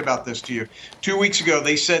talked about this to you, 2 weeks ago,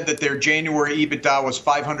 they said that their January EBITDA was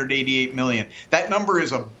 $588 million. That number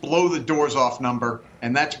is a blow the doors off number,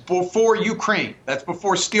 and that's before Ukraine. That's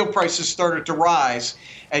before steel prices started to rise,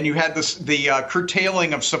 and you had the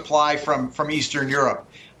curtailing of supply from Eastern Europe.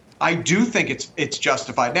 I do think it's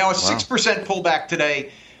justified. Now, a 6% pullback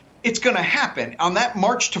today, it's going to happen. On that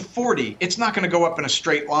march to 40, it's not going to go up in a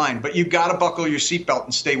straight line, but you've got to buckle your seatbelt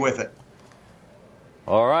and stay with it.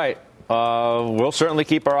 All right. We'll certainly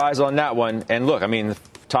keep our eyes on that one. And look, I mean,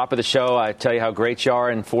 top of the show, I tell you how great you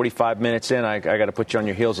are, and 45 minutes in, I got to put you on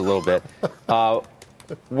your heels a little bit.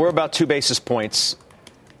 We're about 2 basis points,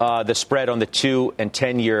 the spread on the 2- and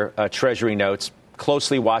 10-year Treasury notes,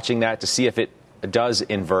 closely watching that to see if it does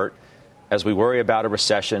invert as we worry about a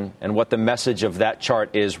recession and what the message of that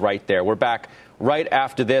chart is right there. We're back right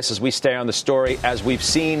after this as we stay on the story. As we've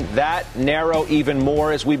seen that narrow even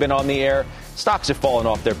more as we've been on the air, stocks have fallen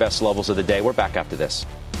off their best levels of the day. We're back after this.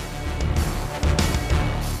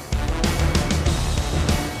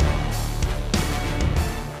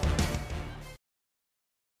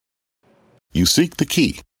 You seek the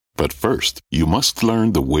key, but first, you must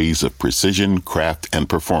learn the ways of precision, craft, and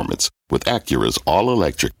performance with Acura's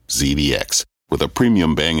all-electric ZDX. With a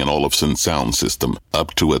premium Bang & Olufsen sound system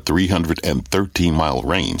up to a 313-mile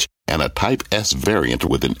range and a Type S variant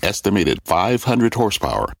with an estimated 500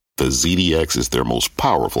 horsepower, the ZDX is their most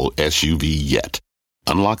powerful SUV yet.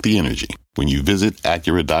 Unlock the energy when you visit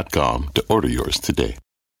Acura.com to order yours today.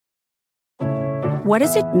 What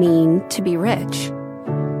does it mean to be rich?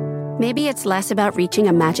 Maybe it's less about reaching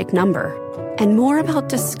a magic number and more about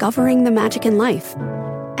discovering the magic in life.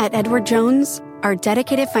 At Edward Jones, our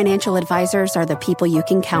dedicated financial advisors are the people you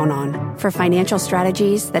can count on for financial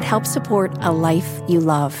strategies that help support a life you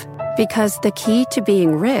love. Because the key to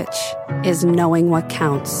being rich is knowing what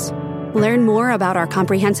counts. Learn more about our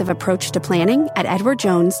comprehensive approach to planning at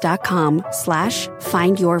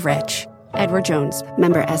edwardjones.com/findyourrich. Edward Jones,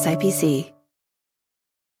 member SIPC.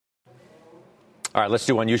 All right, let's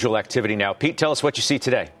do unusual activity now. Pete, tell us what you see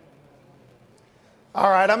today. All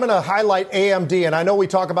right, I'm going to highlight AMD, and I know we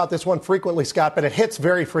talk about this one frequently, Scott, but it hits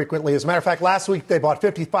very frequently. As a matter of fact, last week they bought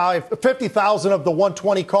 50,000 of the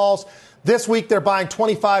 120 calls. This week they're buying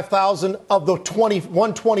 25,000 of the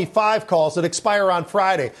 125 calls that expire on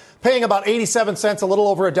Friday, paying about 87 cents, a little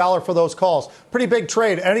over $1 for those calls. Pretty big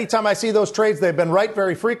trade. Anytime I see those trades, they've been right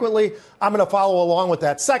very frequently. I'm going to follow along with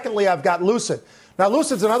that. Secondly, I've got Lucid. Now,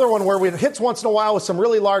 Lucid's another one where it hits once in a while with some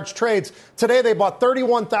really large trades. Today, they bought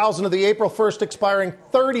 31,000 of the April 1st expiring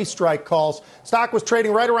 30 strike calls. Stock was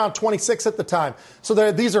trading right around 26 at the time.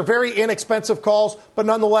 So these are very inexpensive calls, but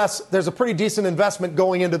nonetheless, there's a pretty decent investment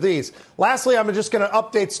going into these. Lastly, I'm just going to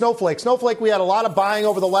update Snowflake. Snowflake, we had a lot of buying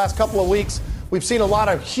over the last couple of weeks. We've seen a lot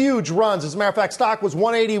of huge runs. As a matter of fact, stock was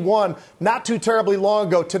 181 not too terribly long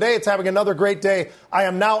ago. Today, it's having another great day. I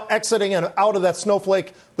am now exiting and out of that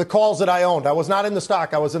Snowflake, the calls that I owned. I was not in the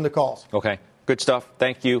stock. I was in the calls. Okay. Good stuff.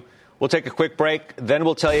 Thank you. We'll take a quick break. Then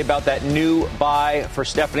we'll tell you about that new buy for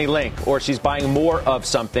Stephanie Link, or she's buying more of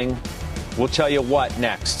something. We'll tell you what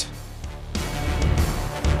next.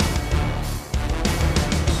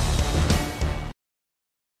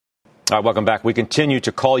 All right, welcome back. We continue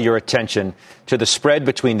to call your attention to the spread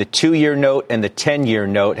between the 2-year note and the 10-year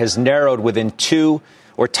note has narrowed within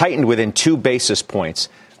tightened within 2 basis points.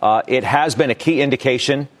 It has been a key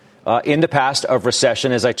indication in the past of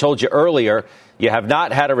recession. As I told you earlier, you have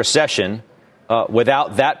not had a recession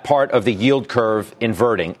without that part of the yield curve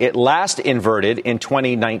inverting. It last inverted in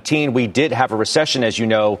 2019. We did have a recession, as you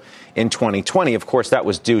know, in 2020. Of course, that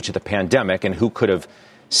was due to the pandemic, and who could have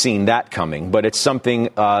seen that coming? But it's something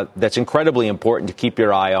that's incredibly important to keep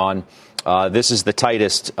your eye on. This is the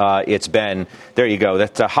tightest it's been. There you go.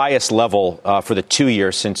 That's the highest level for the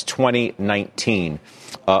 2-year since 2019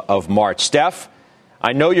 of March. Steph,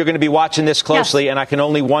 I know you're going to be watching this closely, yes, and I can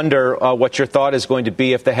only wonder what your thought is going to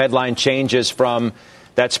be if the headline changes from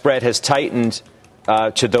that spread has tightened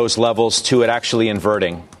to those levels to it actually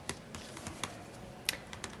inverting.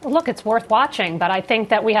 Well, look, it's worth watching, but I think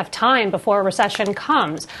that we have time before a recession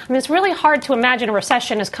comes. I mean, it's really hard to imagine a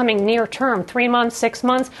recession is coming near term, 3 months, 6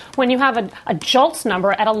 months, when you have a JOLTS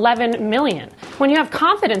number at 11 million, when you have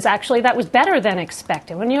confidence, actually, that was better than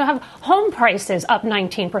expected, when you have home prices up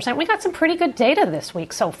 19%. We got some pretty good data this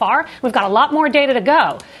week so far. We've got a lot more data to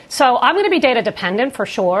go. So I'm going to be data dependent for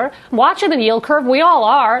sure. Watching the yield curve, we all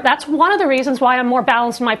are. That's one of the reasons why I'm more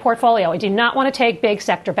balanced in my portfolio. I do not want to take big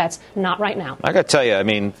sector bets, not right now. I got to tell you, I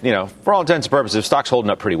mean, and, for all intents and purposes, the stock's holding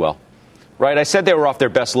up pretty well, right? I said they were off their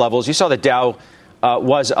best levels. You saw the Dow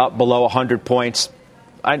was up below 100 points.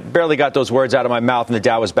 I barely got those words out of my mouth, and the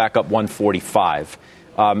Dow was back up 145.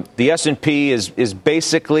 The S&P is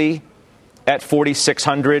basically at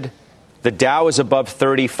 4,600. The Dow is above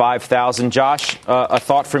 35,000. Josh, a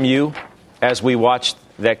thought from you as we watch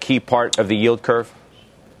that key part of the yield curve?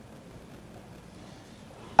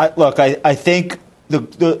 I think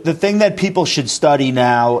the thing that people should study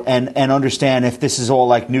now and understand, if this is all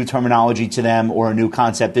like new terminology to them or a new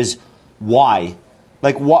concept, is why.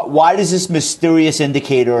 Like, why does this mysterious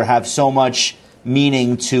indicator have so much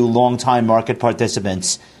meaning to longtime market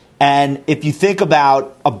participants? And if you think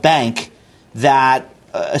about a bank that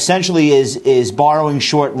essentially is borrowing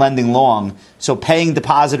short, lending long, so paying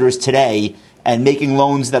depositors today and making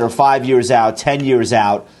loans that are 5 years out, 10 years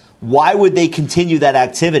out, why would they continue that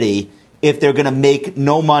activity if they're going to make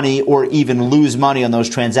no money or even lose money on those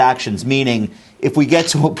transactions? Meaning, if we get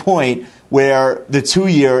to a point where the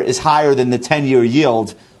 2-year is higher than the 10-year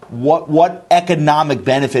yield, what economic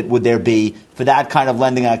benefit would there be for that kind of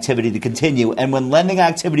lending activity to continue? And when lending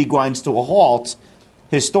activity grinds to a halt,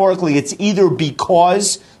 historically, it's either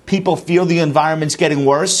because people feel the environment's getting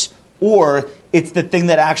worse, or it's the thing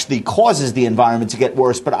that actually causes the environment to get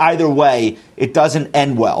worse. But either way, it doesn't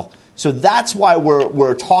end well. So that's why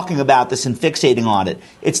we're talking about this and fixating on it.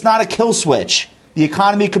 It's not a kill switch. The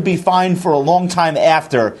economy could be fine for a long time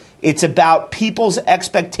after. It's about people's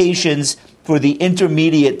expectations for the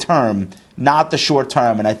intermediate term, not the short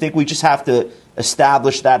term. And I think we just have to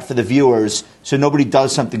establish that for the viewers so nobody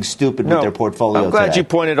does something stupid with their portfolio. I'm glad you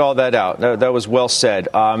pointed all that out. That was well said.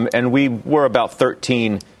 And we were about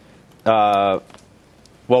 13. We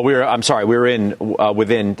were in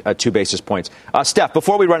within 2 basis points. Steph,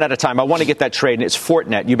 before we run out of time, I want to get that trade, and it's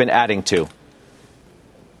Fortinet you've been adding to.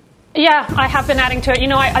 Yeah, I have been adding to it.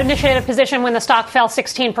 I initiated a position when the stock fell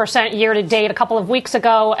 16% year to date a couple of weeks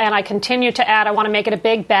ago, and I continue to add. I want to make it a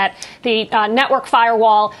big bet. The network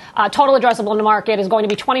firewall, total addressable market, is going to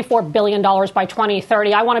be $24 billion by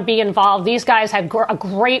 2030. I want to be involved. These guys had a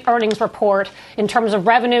great earnings report in terms of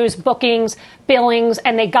revenues, bookings, billings,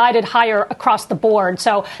 and they guided higher across the board.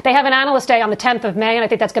 So they have an analyst day on the 10th of May, and I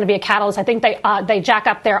think that's going to be a catalyst. I think they jack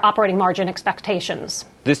up their operating margin expectations.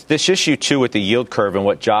 This issue, too, with the yield curve and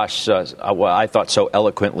what Josh, I thought so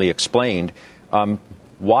eloquently explained,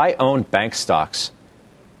 why own bank stocks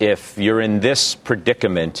if you're in this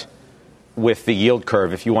predicament with the yield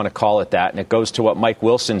curve, if you want to call it that? And it goes to what Mike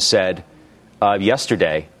Wilson said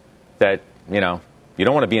yesterday, that, you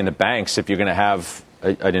don't want to be in the banks if you're going to have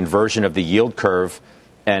an inversion of the yield curve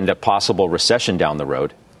and a possible recession down the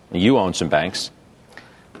road. You own some banks.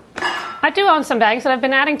 I do own some banks, and I've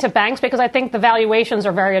been adding to banks because I think the valuations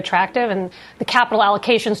are very attractive and the capital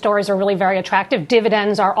allocation stories are really very attractive.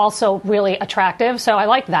 Dividends are also really attractive, so I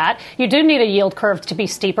like that. You do need a yield curve to be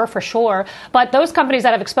steeper, for sure, but those companies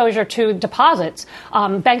that have exposure to deposits,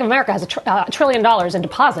 Bank of America has $1 trillion in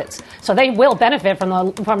deposits, so they will benefit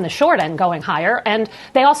from the short end going higher, and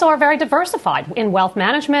they also are very diversified in wealth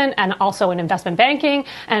management and also in investment banking,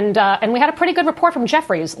 and we had a pretty good report from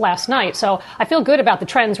Jefferies last night, so I feel good about the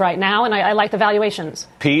trends right now, and I like the valuations.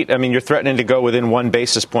 Pete, you're threatening to go within 1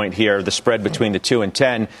 basis point here, the spread between the 2 and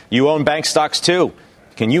 10. You own bank stocks, too.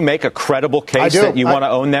 Can you make a credible case that you want to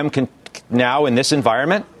own them now in this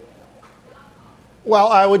environment? Well,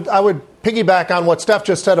 I would piggyback on what Steph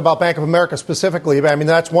just said about Bank of America specifically.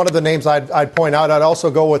 That's one of the names I'd point out. I'd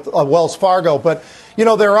also go with Wells Fargo. But,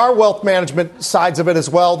 there are wealth management sides of it as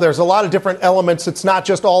well. There's a lot of different elements. It's not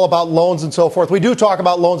just all about loans and so forth. We do talk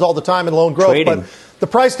about loans all the time and loan growth. Trading. But the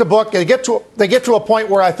price to book, they get to a point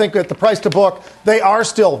where I think at the price to book, they are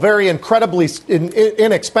still very incredibly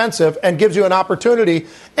inexpensive and gives you an opportunity.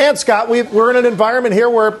 And, Scott, we're in an environment here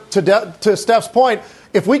where, to Steph's point,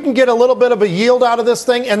 if we can get a little bit of a yield out of this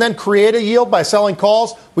thing and then create a yield by selling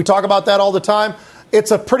calls, we talk about that all the time, it's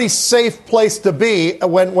a pretty safe place to be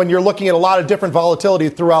when you're looking at a lot of different volatility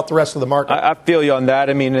throughout the rest of the market. I feel you on that.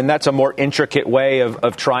 And that's a more intricate way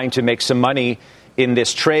of trying to make some money in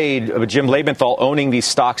this trade. Jim Lebenthal owning these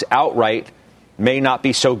stocks outright may not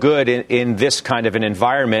be so good in this kind of an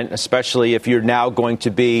environment, especially if you're now going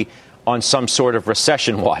to be on some sort of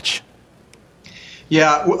recession watch.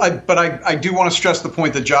 Yeah, but I do want to stress the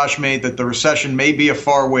point that Josh made that the recession may be a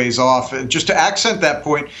far ways off. And just to accent that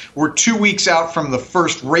point, we're 2 weeks out from the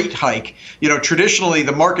first rate hike. Traditionally,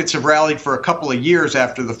 the markets have rallied for a couple of years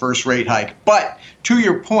after the first rate hike. But to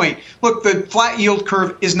your point, look, the flat yield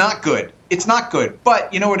curve is not good. It's not good.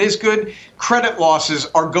 But you know what is good? Credit losses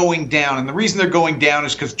are going down. And the reason they're going down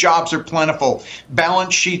is because jobs are plentiful.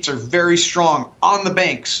 Balance sheets are very strong on the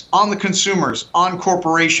banks, on the consumers, on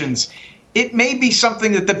corporations. It may be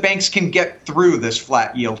something that the banks can get through this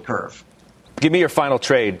flat yield curve. Give me your final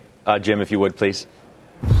trade, Jim, if you would, please.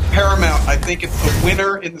 Paramount, I think it's the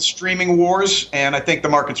winner in the streaming wars, and I think the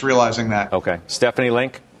market's realizing that. Okay. Stephanie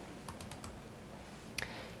Link?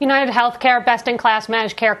 United Healthcare, best-in-class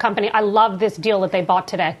managed care company. I love this deal that they bought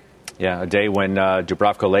today. Yeah, a day when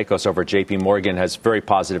Dubravko Lakos over at J.P. Morgan has very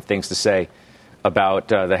positive things to say about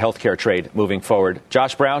the healthcare trade moving forward.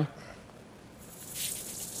 Josh Brown?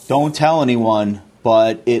 Don't tell anyone,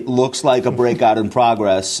 but it looks like a breakout in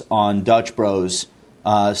progress on Dutch Bros.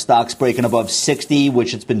 Stock's breaking above 60,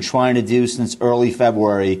 which it's been trying to do since early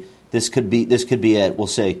February. This could be it. We'll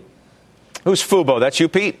see. Who's Fubo? That's you,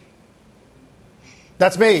 Pete?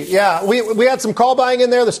 That's me. Yeah, we had some call buying in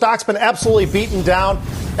there. The stock's been absolutely beaten down.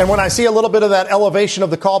 And when I see a little bit of that elevation of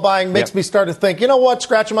the call buying, makes me start to think, you know what,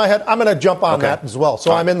 scratching my head, I'm going to jump on that as well.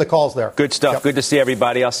 So I'm in the calls there. Good stuff. Yep. Good to see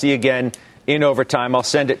everybody. I'll see you again in overtime. I'll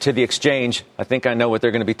send it to the exchange. I think I know what they're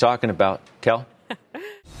going to be talking about. Kel?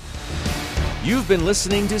 You've been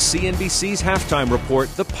listening to CNBC's Halftime Report,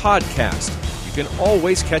 the podcast. You can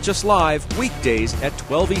always catch us live weekdays at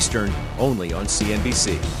 12 Eastern, only on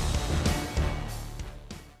CNBC.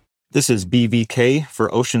 This is BVK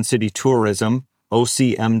for Ocean City Tourism,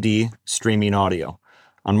 OCMD Streaming Audio.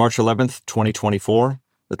 On March 11th, 2024,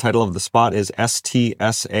 the title of the spot is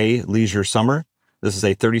STSA Leisure Summer. This is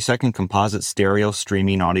a 30-second composite stereo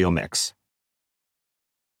streaming audio mix.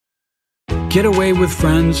 Get away with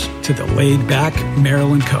friends to the laid-back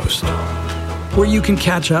Maryland coast, where you can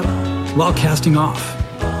catch up while casting off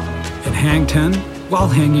and hang 10 while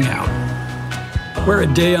hanging out, where a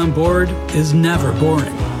day on board is never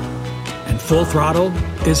boring and full throttle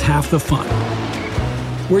is half the fun,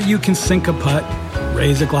 where you can sink a putt,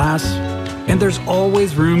 raise a glass, and there's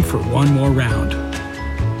always room for one more round.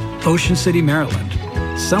 Ocean City, Maryland,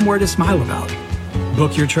 somewhere to smile about.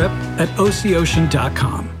 Book your trip at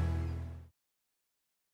OCOcean.com.